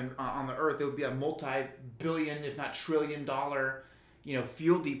time and on the Earth, it would be a multi-billion, if not trillion-dollar, you know,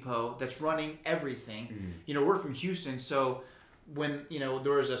 fuel depot that's running everything. Mm-hmm. You know, we're from Houston, so when, you know,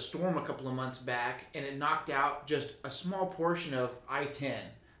 there was a storm a couple of months back and it knocked out just a small portion of I-10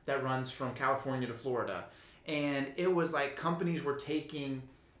 that runs from California to Florida. And it was like companies were taking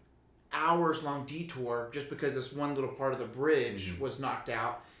hours-long detour just because this one little part of the bridge was knocked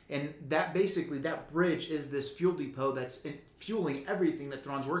out. And that basically, that bridge is this fuel depot that's fueling everything that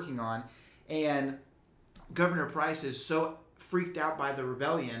Thrawn's working on. And Governor Pryce is so freaked out by the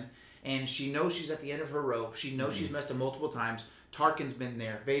rebellion, and she knows she's at the end of her rope. She knows she's messed up multiple times. Tarkin's been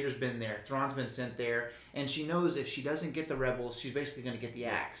there. Vader's been there. Thrawn's been sent there. And she knows if she doesn't get the rebels, she's basically going to get the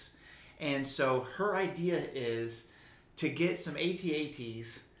axe. And so her idea is to get some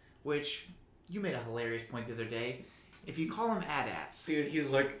AT-ATs, which you made a hilarious point the other day. If you call them AT-ATs. Dude, he was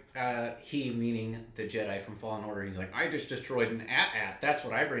like, he meaning the Jedi from Fallen Order, he's like, I just destroyed an AT-AT. That's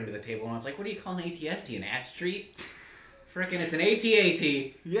what I bring to the table. And I was like, what do you call an AT-ST? An AT-Street? Frickin' it's an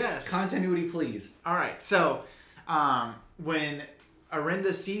AT-AT. Yes. Continuity, please. All right. So, when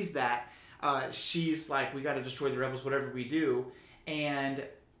Arenda sees that, she's like, we got to destroy the rebels, whatever we do. And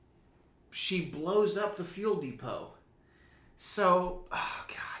she blows up the fuel depot. So, oh,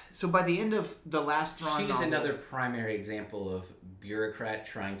 God. So by the end of the last Thrawn she's novel, another primary example of bureaucrat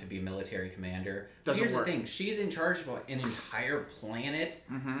trying to be military commander. Here's the thing: she's in charge of an entire planet,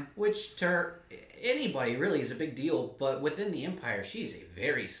 which to her, anybody really is a big deal. But within the Empire, she's a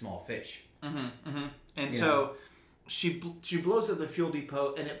very small fish. And so she blows up the fuel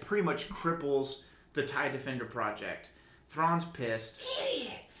depot, and it pretty much cripples the TIE Defender project. Thrawn's pissed.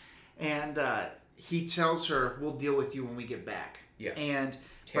 Idiots. And he tells her, "We'll deal with you when we get back." Yeah. And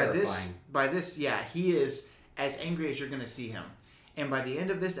terrifying. by this, he is as angry as you're going to see him. And by the end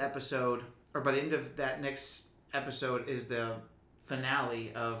of this episode, or by the end of that next episode, is the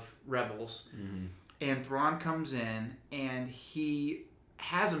finale of Rebels. And Thrawn comes in, and he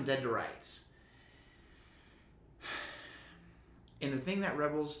has him dead to rights. And the thing that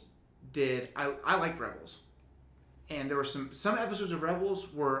Rebels did, I liked Rebels. And there were some episodes of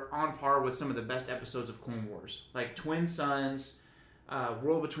Rebels were on par with some of the best episodes of Clone Wars. Like Twin Suns,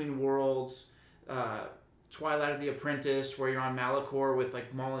 World Between Worlds, Twilight of the Apprentice, where you're on Malachor with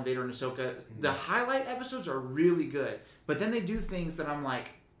like Maul and Vader and Ahsoka. The highlight episodes are really good. But then they do things that I'm like,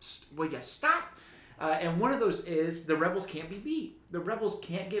 stop. And one of those is the Rebels can't be beat. The Rebels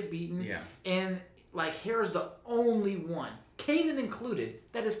can't get beaten. Yeah. And like Hera's the only one, Kanan included,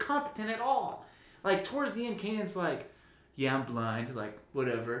 that is competent at all. Like, towards the end, Kanan's like, yeah, I'm blind, like,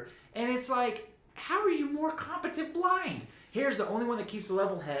 whatever. And it's like, how are you more competent blind? Here's the only one that keeps the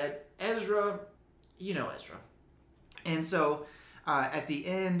level head. Ezra, you know Ezra. And so, at the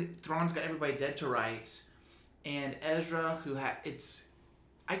end, Thrawn's got everybody dead to rights. And Ezra,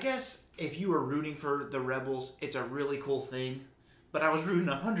 I guess, if you were rooting for the Rebels, it's a really cool thing. But I was rooting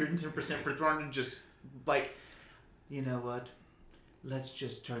 110% for Thrawn to just, like, you know what? Let's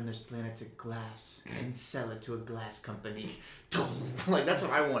just turn this planet to glass and sell it to a glass company. Like, that's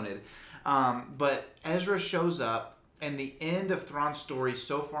what I wanted. But Ezra shows up, and the end of Thrawn's story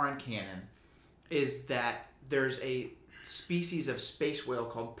so far in canon is that there's a species of space whale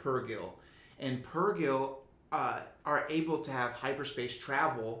called Purrgil. And Purrgil are able to have hyperspace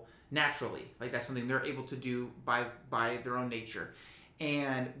travel naturally. Like, that's something they're able to do by their own nature.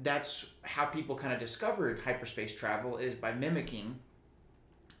 And that's how people kind of discovered hyperspace travel, is by mimicking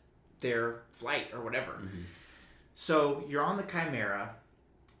their flight or whatever. So you're on the Chimera.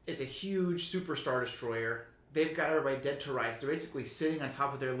 It's a huge super star destroyer. They've got everybody dead to rights. They're basically sitting on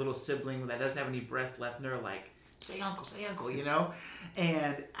top of their little sibling that doesn't have any breath left, and they're like, say uncle, you know?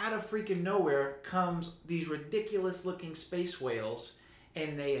 And out of freaking nowhere comes these ridiculous looking space whales,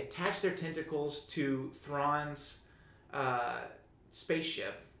 and they attach their tentacles to Thrawn's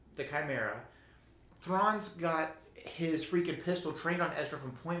spaceship, the Chimera. Thrawn's got his freaking pistol trained on Ezra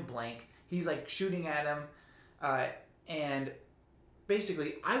from point blank. He's like shooting at him, and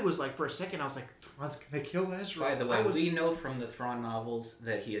basically, I was like, for a second, I was like, Thrawn's gonna kill Ezra. By the way, we know from the Thrawn novels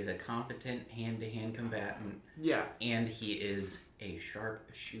that he is a competent hand-to-hand combatant. Yeah. And he is a sharp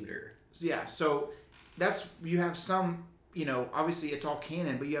shooter. Yeah, so that's, you have some, you know, obviously it's all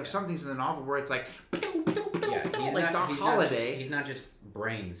canon, but you have some things in the novel where it's like, like Doc Holliday. He's not just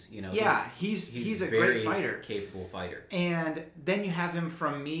brains, you know. Yeah, he's a great fighter. Capable fighter. And then you have him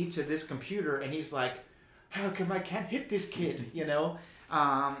from me to this computer, and he's like, how come I can't hit this kid, you know?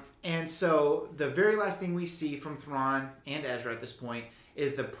 And so the very last thing we see from Thrawn and Ezra at this point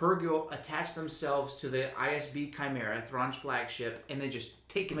is the Purrgil attach themselves to the ISB Chimera, Thrawn's flagship, and then just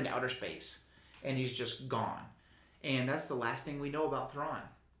take him into outer space. And he's just gone. And that's the last thing we know about Thrawn.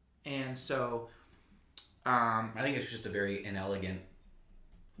 And so... I think it's just a very inelegant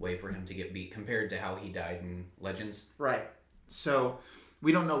way for him to get beat compared to how he died in Legends. Right. So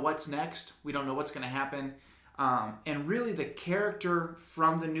we don't know what's next. We don't know what's going to happen. And really the character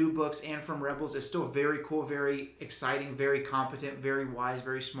from the new books and from Rebels is still very cool, very exciting, very competent, very wise,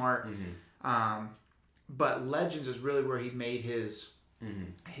 very smart. But Legends is really where he made his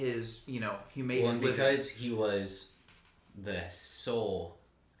you know, he made his living. Because he was the sole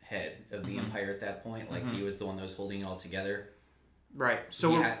head of the Empire at that point, like he was the one that was holding it all together. Right.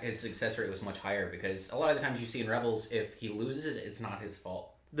 So his success rate was much higher, because a lot of the times you see in Rebels, if he loses, it's not his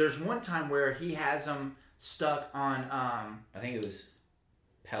fault. There's one time where he has him stuck on... I think it was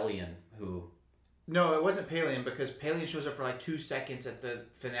Pelion who... No, it wasn't Pelion, because Pelion shows up for like 2 seconds at the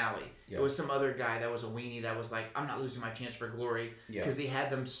finale. Yep. It was some other guy that was a weenie that was like, I'm not losing my chance for glory. Because he had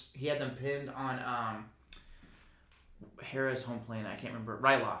them pinned on Hera's home planet. I can't remember.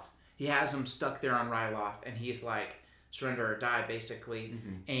 Ryloth. He has them stuck there on Ryloth, and he's like, surrender or die, basically.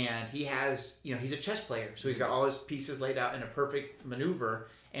 And he has, you know, he's a chess player, so he's got all his pieces laid out in a perfect maneuver,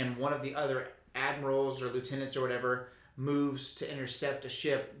 and one of the other admirals or lieutenants or whatever moves to intercept a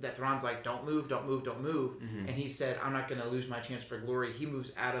ship that Thrawn's like, don't move, don't move, don't move. Mm-hmm. And he said, I'm not going to lose my chance for glory. He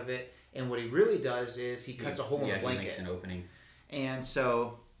moves out of it. And what he really does is he cuts a hole in the blanket. He makes an opening. And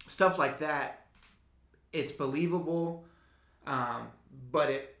so stuff like that, it's believable,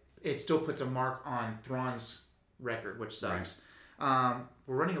 but it still puts a mark on Thrawn's record, which sucks. Right.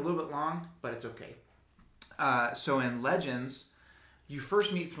 We're running a little bit long, but it's okay. So in Legends, you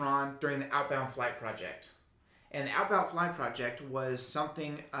first meet Thrawn during the Outbound Flight Project. And the Outbound Flight Project was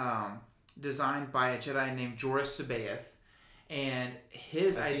something designed by a Jedi named Joruus C'baoth. And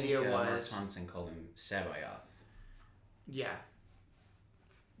his idea was... Mark Thompson called him Sabayoth. Yeah.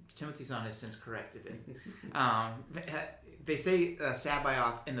 Timothy Zahn has since corrected it. They say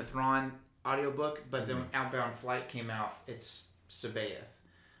Sabayoth in the Thrawn audiobook, but then when Outbound Flight came out, it's C'baoth.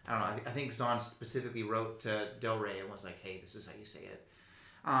 I don't know. I think Zahn specifically wrote to Del Rey and was like, hey, this is how you say it.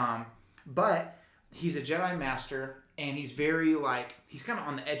 But he's a Jedi Master, and he's very, he's kind of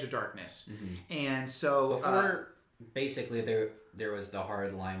on the edge of darkness. Mm-hmm. And so... Before, basically, there was the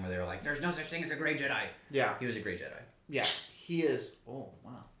hard line where they were like, there's no such thing as a gray Jedi. Yeah. He was a gray Jedi. Yeah. He is... Oh,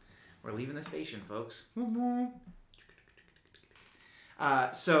 wow. We're leaving the station, folks.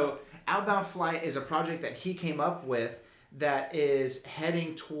 So Outbound Flight is a project that he came up with that is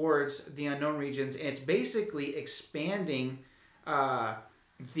heading towards the unknown regions, and it's basically expanding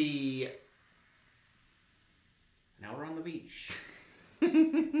the... Now we're on the beach.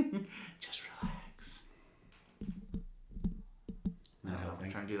 Just relax. Not helping.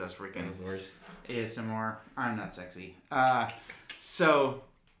 I'm trying to do this freaking worse. ASMR. I'm not sexy. So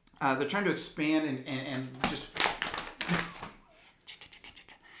they're trying to expand and just...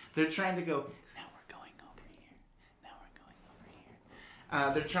 They're trying to go, now we're going over here. Now we're going over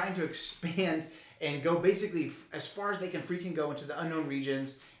here. They're trying to expand and go basically as far as they can freaking go into the unknown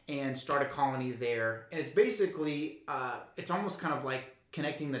regions and start a colony there. And it's basically, it's almost kind of like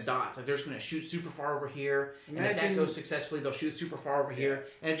connecting the dots. Like they're just going to shoot super far over here. And if that goes successfully, they'll shoot super far over here.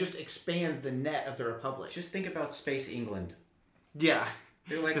 And it just expands the net of the Republic. Just think about Space England. Yeah.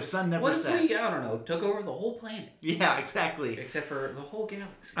 They're like, the sun never sets. What if we, I don't know, took over the whole planet? Yeah, exactly. Except for the whole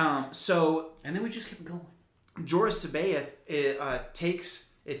galaxy. And then we just kept going. Joruus C'baoth takes...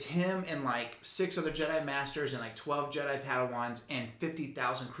 It's him and 6 other Jedi Masters and 12 Jedi Padawans and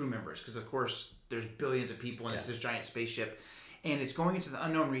 50,000 crew members. Because, of course, there's billions of people and it's this giant spaceship. And it's going into the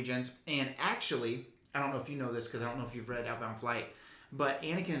unknown regions. And actually, I don't know if you know this because I don't know if you've read Outbound Flight, but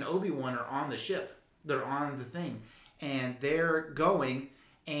Anakin and Obi-Wan are on the ship. They're on the thing. And they're going,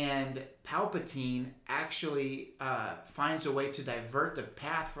 and Palpatine actually finds a way to divert the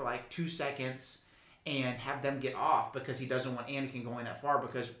path for 2 seconds and have them get off because he doesn't want Anakin going that far.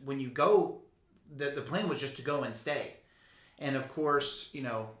 Because when you go, the plan was just to go and stay. And of course,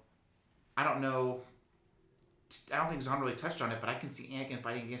 I don't think Zahn really touched on it, but I can see Anakin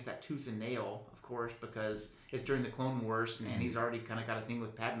fighting against that tooth and nail, of course, because it's during the Clone Wars, and he's already kind of got a thing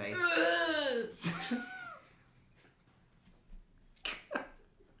with Padme.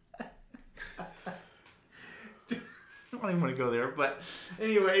 I don't even want to go there, but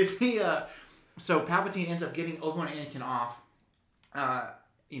anyways, so Palpatine ends up getting Obi-Wan and Anakin off,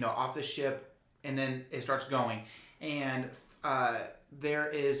 off the ship, and then it starts going, and there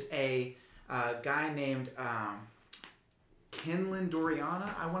is a guy named Kenlan Doriana,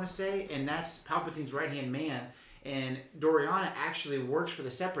 I want to say, and that's Palpatine's right-hand man, and Doriana actually works for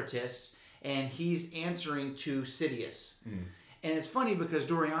the Separatists, and he's answering to Sidious. And it's funny because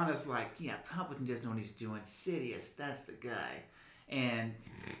Doriana's like, yeah, Palpatine doesn't know what he's doing. Sidious, that's the guy. And,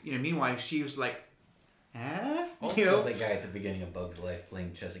 meanwhile, she was like, huh? Also the guy at the beginning of Bug's Life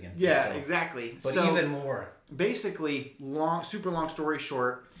playing chess against himself. Yeah, exactly. But so, even more. Basically, super long story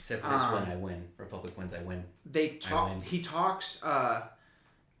short. Separatists win, I win. Republic wins, I win. He talks,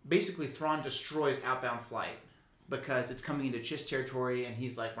 basically Thrawn destroys Outbound Flight because it's coming into Chiss territory, and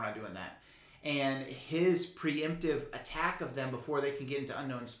he's like, we're not doing that. And his preemptive attack of them before they can get into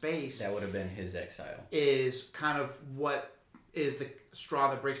unknown space... That would have been his exile. ...is kind of what is the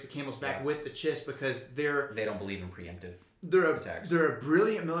straw that breaks the camel's back with the Chiss, because they don't believe in preemptive attacks. They're a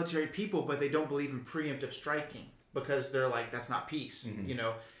brilliant military people, but they don't believe in preemptive striking because they're like, that's not peace. Mm-hmm.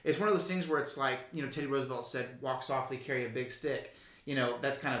 It's one of those things where it's like, Teddy Roosevelt said, walk softly, carry a big stick.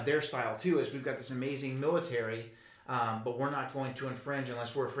 That's kind of their style too, is we've got this amazing military... but we're not going to infringe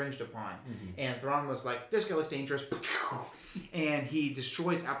unless we're infringed upon. Mm-hmm. And Thrawn was like, this guy looks dangerous. And he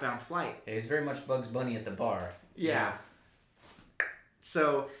destroys Outbound Flight. Yeah, he's very much Bugs Bunny at the bar. Yeah.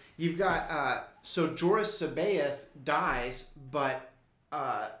 So you've got... Joruus C'baoth dies, but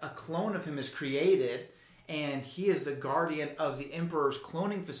a clone of him is created. and he is the guardian of the Emperor's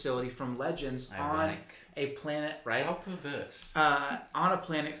cloning facility from Legends on a planet, right? How perverse. On a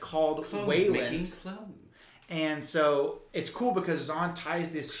planet called Clones Wayland. Making clones. And so it's cool because Zahn ties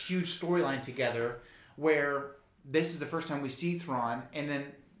this huge storyline together where this is the first time we see Thrawn, and then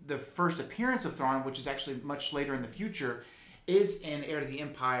the first appearance of Thrawn, which is actually much later in the future, is in Heir to the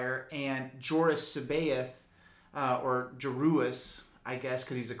Empire, and Joruus C'baoth, or Joruus, I guess,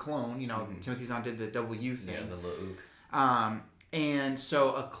 because he's a clone. You know, Timothy Zahn did the double U thing. Yeah, the Luke. And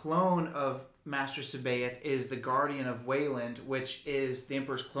so a clone of Master C'baoth is the guardian of Wayland, which is the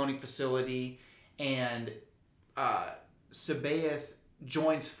Emperor's cloning facility, and C'baoth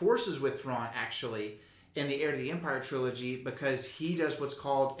joins forces with Thrawn, actually, in the Heir to the Empire trilogy, because he does what's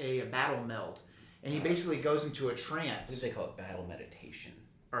called a battle meld. And he basically goes into a trance. What do they call it? Battle meditation.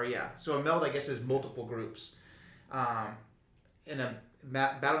 Or yeah. So a meld, I guess, is multiple groups. And a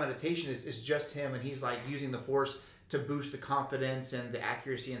battle meditation is just him, and he's like using the Force to boost the confidence and the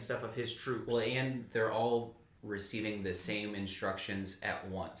accuracy and stuff of his troops. Well, and they're all receiving the same instructions at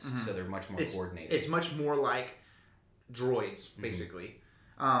once, so they're much more coordinated. It's much more like droids, basically.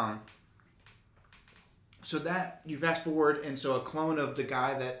 So that, you fast forward, and so a clone of the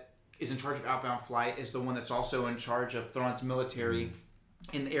guy that is in charge of outbound flight is the one that's also in charge of Thrawn's military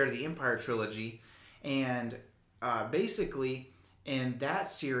in the Heir to the Empire trilogy. And basically, in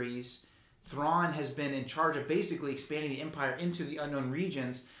that series, Thrawn has been in charge of basically expanding the Empire into the unknown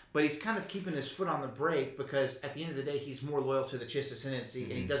regions, but he's kind of keeping his foot on the brake because at the end of the day, he's more loyal to the Chiss Ascendancy,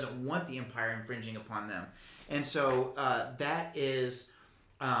 and he doesn't want the Empire infringing upon them. And so that is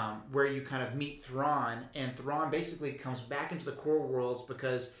where you kind of meet Thrawn, and Thrawn basically comes back into the core worlds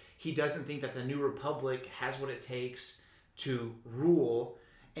because he doesn't think that the New Republic has what it takes to rule.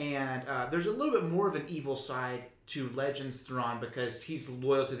 And there's a little bit more of an evil side to Legends Thrawn because he's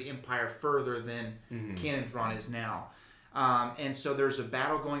loyal to the Empire further than canon Thrawn is now. And so there's a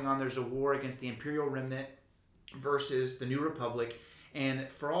battle going on. There's a war against the Imperial Remnant versus the New Republic. And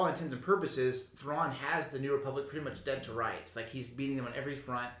for all intents and purposes, Thrawn has the New Republic pretty much dead to rights. Like, he's beating them on every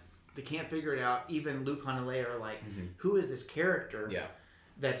front. They can't figure it out. Even Luke, Han, and Leia are like, who is this character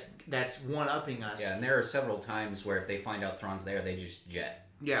that's one-upping us? Yeah, and there are several times where if they find out Thrawn's there, they just jet.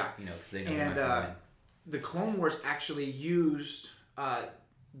 Yeah. You know, because they know they're not going to win. The Clone Wars actually used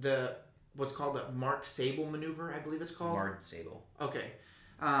what's called the Mark Sable maneuver, I believe it's called. Mark Sable. Okay.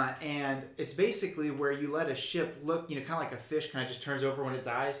 And it's basically where you let a ship look, kind of like a fish kind of just turns over when it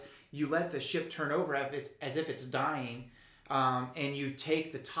dies. You let the ship turn over as if it's dying, and you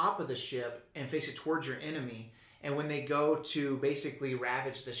take the top of the ship and face it towards your enemy. And when they go to basically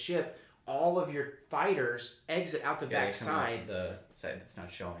ravage the ship, all of your fighters exit out the back side. The side that's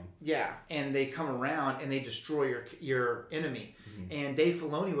not showing. Yeah, and they come around and they destroy your enemy. And Dave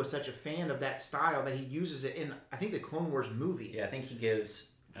Filoni was such a fan of that style that he uses it in, I think, the Clone Wars movie. Yeah, I think he gives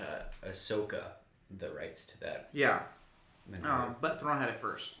Ahsoka the rights to that. Yeah, but Thrawn had it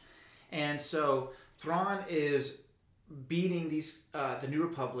first. And so Thrawn is beating the New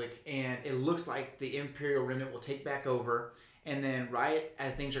Republic, and it looks like the Imperial Remnant will take back over. And then right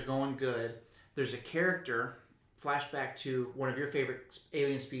as things are going good, there's a character, flashback to one of your favorite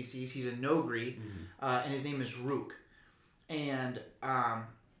alien species. He's a Nogri, and his name is Rook. And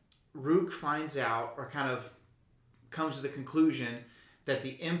Rook finds out, or kind of comes to the conclusion, that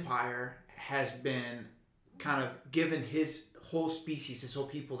the Empire has been kind of given his whole species, his whole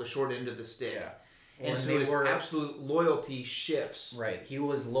people, the short end of the stick. Yeah. And so his absolute loyalty shifts. Right. He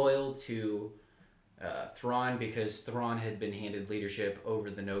was loyal to Thrawn because Thrawn had been handed leadership over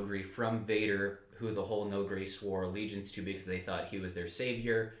the Nogri from Vader, who the whole Nogri swore allegiance to because they thought he was their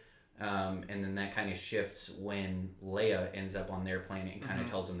savior. And then that kind of shifts when Leia ends up on their planet and kind of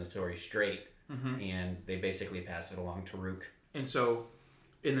tells them the story straight. And they basically pass it along to Rook. And so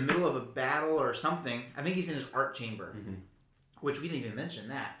in the middle of a battle or something, I think he's in his art chamber. Which we didn't even mention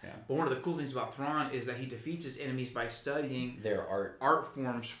that. Yeah. But one of the cool things about Thrawn is that he defeats his enemies by studying their art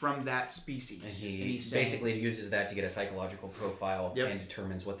forms from that species. And he basically uses that to get a psychological profile and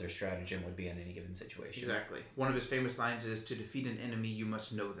determines what their stratagem would be in any given situation. Exactly. One of his famous lines is, "To defeat an enemy, you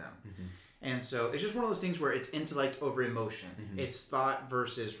must know them." And so it's just one of those things where it's intellect over emotion. It's thought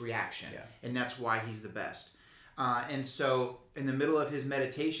versus reaction. Yeah. And that's why he's the best. And so in the middle of his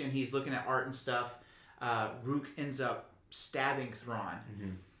meditation, he's looking at art and stuff. Rook ends up stabbing Thrawn,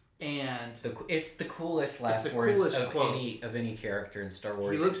 and it's the coolest last words of any character in Star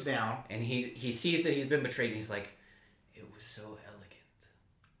Wars. He looks down, and he sees that he's been betrayed, and he's like, "It was so elegant."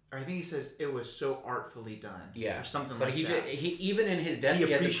 Or I think he says, "It was so artfully done." Yeah, or something but like that. But he even in his death, he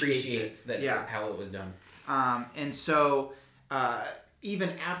appreciates that how it was done. And so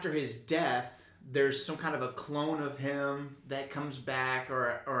even after his death, there's some kind of a clone of him that comes back,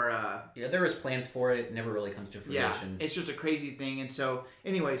 or there was plans for it. Never really comes to fruition. Yeah, it's just a crazy thing. And so,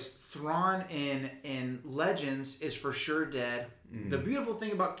 anyways, Thrawn in Legends is for sure dead. The beautiful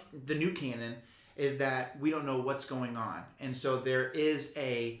thing about the new canon is that we don't know what's going on, and so there is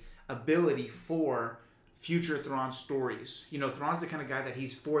a ability for future Thrawn stories. Thrawn's the kind of guy that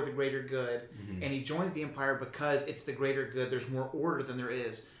he's for the greater good, and he joins the Empire because it's the greater good. There's more order than there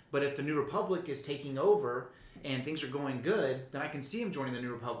is. But if the New Republic is taking over and things are going good, then I can see him joining the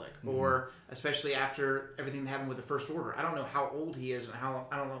New Republic. Or especially after everything that happened with the First Order. I don't know how old he is and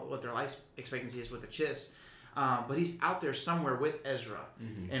I don't know what their life expectancy is with the Chiss. But he's out there somewhere with Ezra.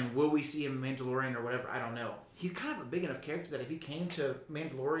 And will we see him in Mandalorian or whatever? I don't know. He's kind of a big enough character that if he came to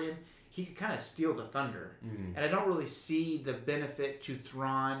Mandalorian, he could kind of steal the thunder. And I don't really see the benefit to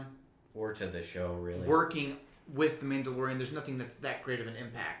Thrawn or to the show, really. Working with the Mandalorian. There's nothing that's that great of an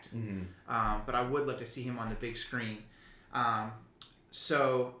impact. But I would love to see him on the big screen.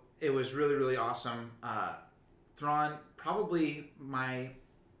 So it was really, really awesome. Thrawn, probably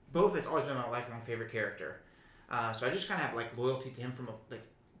Boba Fett's always been my lifelong favorite character. So I just kind of have loyalty to him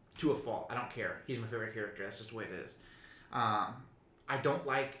to a fault. I don't care. He's my favorite character. That's just the way it is. I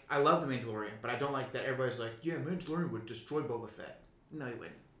love the Mandalorian, but I don't like that everybody's like, yeah, Mandalorian would destroy Boba Fett. No, he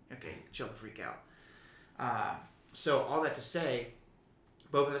wouldn't. Okay, chill the freak out. So all that to say,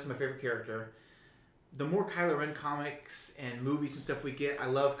 Boba Fett's my favorite character. The more Kylo Ren comics and movies and stuff we get, I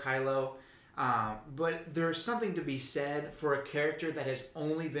love Kylo. But there's something to be said for a character that has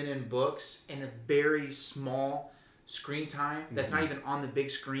only been in books in a very small screen time. That's not even on the big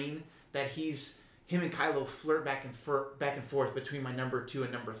screen. That him and Kylo flirt back and forth between my number 2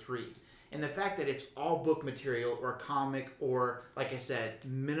 and number 3. And the fact that it's all book material or comic or, like I said,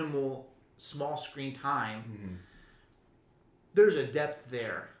 minimal small screen time, there's a depth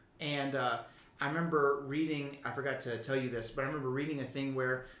there. And I remember reading, I forgot to tell you this, but I remember reading a thing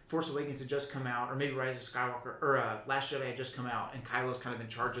where Force Awakens had just come out, or maybe Rise of Skywalker, or Last Jedi had just come out, and Kylo's kind of in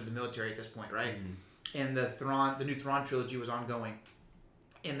charge of the military at this point, right? And the new Thrawn trilogy was ongoing.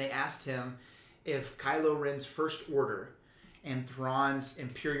 And they asked him if Kylo Ren's First Order and Thrawn's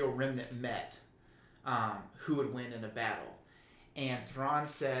Imperial Remnant met, who would win in a battle. And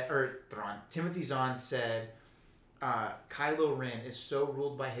Timothy Zahn said, Kylo Ren is so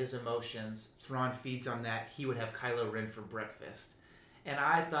ruled by his emotions, Thrawn feeds on that, he would have Kylo Ren for breakfast. And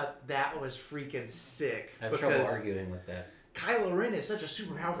I thought that was freaking sick. I have trouble arguing with that. Kylo Ren is such a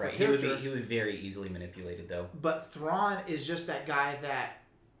super powerful character. He would be very easily manipulated, though. But Thrawn is just that guy that,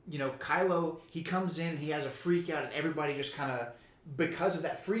 Kylo, he comes in and he has a freak out, and everybody just kind of, because of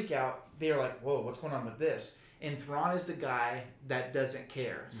that freak out, they're like, whoa, what's going on with this? And Thrawn is the guy that doesn't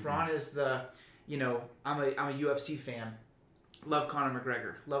care. Thrawn is the, I'm a UFC fan. Love Conor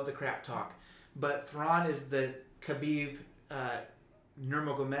McGregor. Love the crap talk. But Thrawn is the Khabib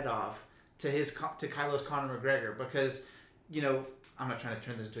Nurmagomedov to Kylo's Conor McGregor. Because, I'm not trying to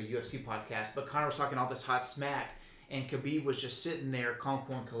turn this into a UFC podcast, but Conor was talking all this hot smack, and Khabib was just sitting there calm,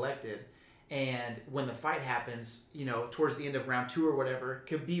 cool, and collected. And when the fight happens, towards the end of round 2 or whatever,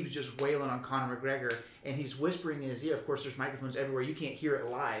 Khabib's just wailing on Conor McGregor, and he's whispering in his ear. Of course, there's microphones everywhere. You can't hear it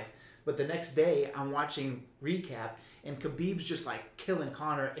live. But the next day, I'm watching recap, and Khabib's just killing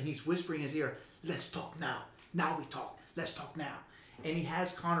Conor, and he's whispering in his ear, let's talk now. Now we talk. Let's talk now. And he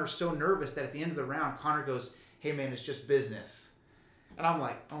has Conor so nervous that at the end of the round, Conor goes, hey man, it's just business. And I'm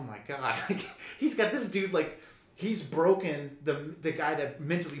like, oh my God. He's got this dude, he's broken the guy that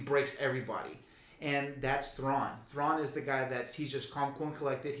mentally breaks everybody. And that's Thrawn. Thrawn is the guy he's just calm, cool, and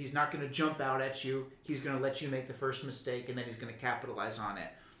collected. He's not going to jump out at you. He's going to let you make the first mistake, and then he's going to capitalize on it.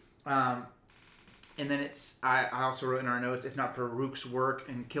 And then I also wrote in our notes, if not for Rook's work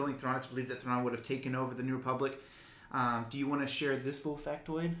in killing Thrawn, it's believed that Thrawn would have taken over the New Republic. Do you want to share this little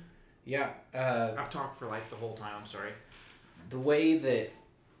factoid? Yeah. I've talked for the whole time, I'm sorry. The way that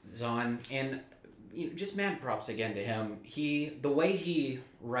Zahn, and just mad props again to him. The way he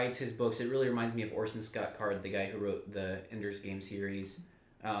writes his books, it really reminds me of Orson Scott Card, the guy who wrote the Ender's Game series.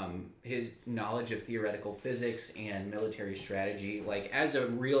 His knowledge of theoretical physics and military strategy, as a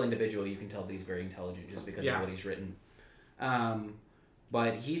real individual, you can tell that he's very intelligent just because of what he's written.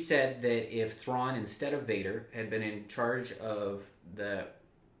 But he said that if Thrawn, instead of Vader, had been in charge of the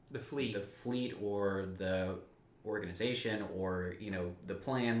fleet or the organization or the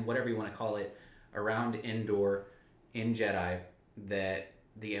plan, whatever you want to call it, around Endor in Jedi, that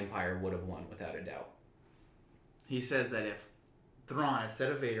the Empire would have won without a doubt. He says that if Thrawn,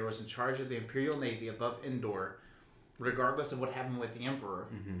 instead of Vader, was in charge of the Imperial Navy above Endor, regardless of what happened with the Emperor,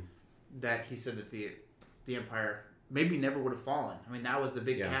 that he said that the Empire maybe never would have fallen. I mean, that was the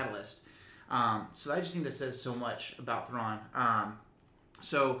big catalyst. So I just think that says so much about Thrawn.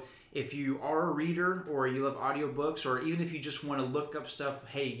 So if you are a reader or you love audiobooks, or even if you just want to look up stuff,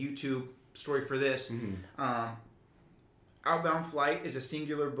 hey, YouTube story for this, Outbound Flight is a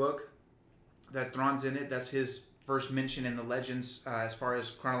singular book that Thrawn's in it. That's his first mention in the Legends as far as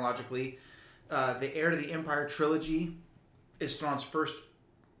chronologically. The Heir to the Empire trilogy is Thrawn's first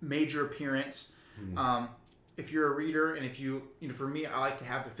major appearance. If you're a reader, and if you know, for me, I like to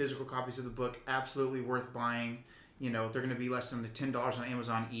have the physical copies of the book. Absolutely worth buying. You know, they're going to be less than the $10 on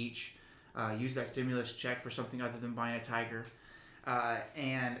Amazon each. Use that stimulus check for something other than buying a tiger,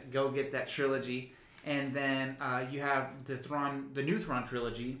 and go get that trilogy. And then you have the new Thrawn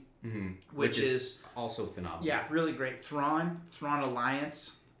trilogy, which is also phenomenal. Yeah, really great. Thrawn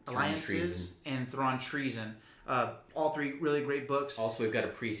Alliances, and Thrawn Treason. All three really great books. Also, we've got a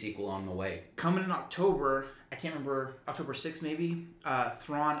pre-sequel on the way. Coming in October, I can't remember, October 6th maybe,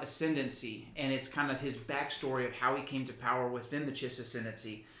 Thrawn Ascendancy. And it's kind of his backstory of how he came to power within the Chiss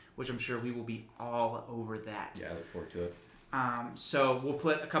Ascendancy, which I'm sure we will be all over that. Yeah, I look forward to it. So we'll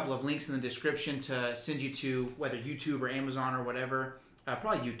put a couple of links in the description to send you to whether YouTube or Amazon or whatever.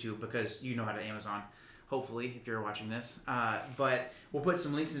 Probably YouTube, because you know how to Amazon, hopefully, if you're watching this. But we'll put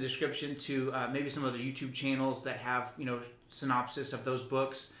some links in the description to maybe some other YouTube channels that have, synopsis of those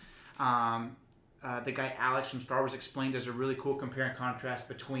books. The guy Alex from Star Wars Explained does a really cool compare and contrast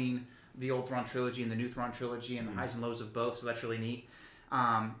between the old Thrawn trilogy and the new Thrawn trilogy, and the highs and lows of both, so that's really neat.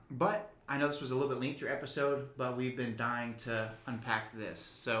 But I know this was a little bit lengthier episode, but we've been dying to unpack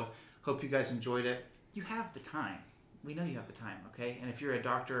this. So hope you guys enjoyed it. You have the time. We know you have the time, okay? And if you're a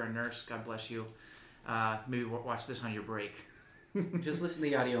doctor or a nurse, God bless you. Maybe watch this on your break. Just listen to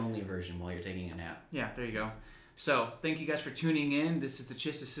the audio-only version while you're taking a nap. Yeah, there you go. So, thank you guys for tuning in. This is the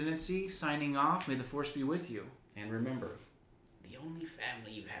Chiss Ascendancy signing off. May the Force be with you. And remember, the only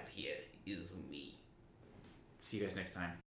family you have here is me. See you guys next time.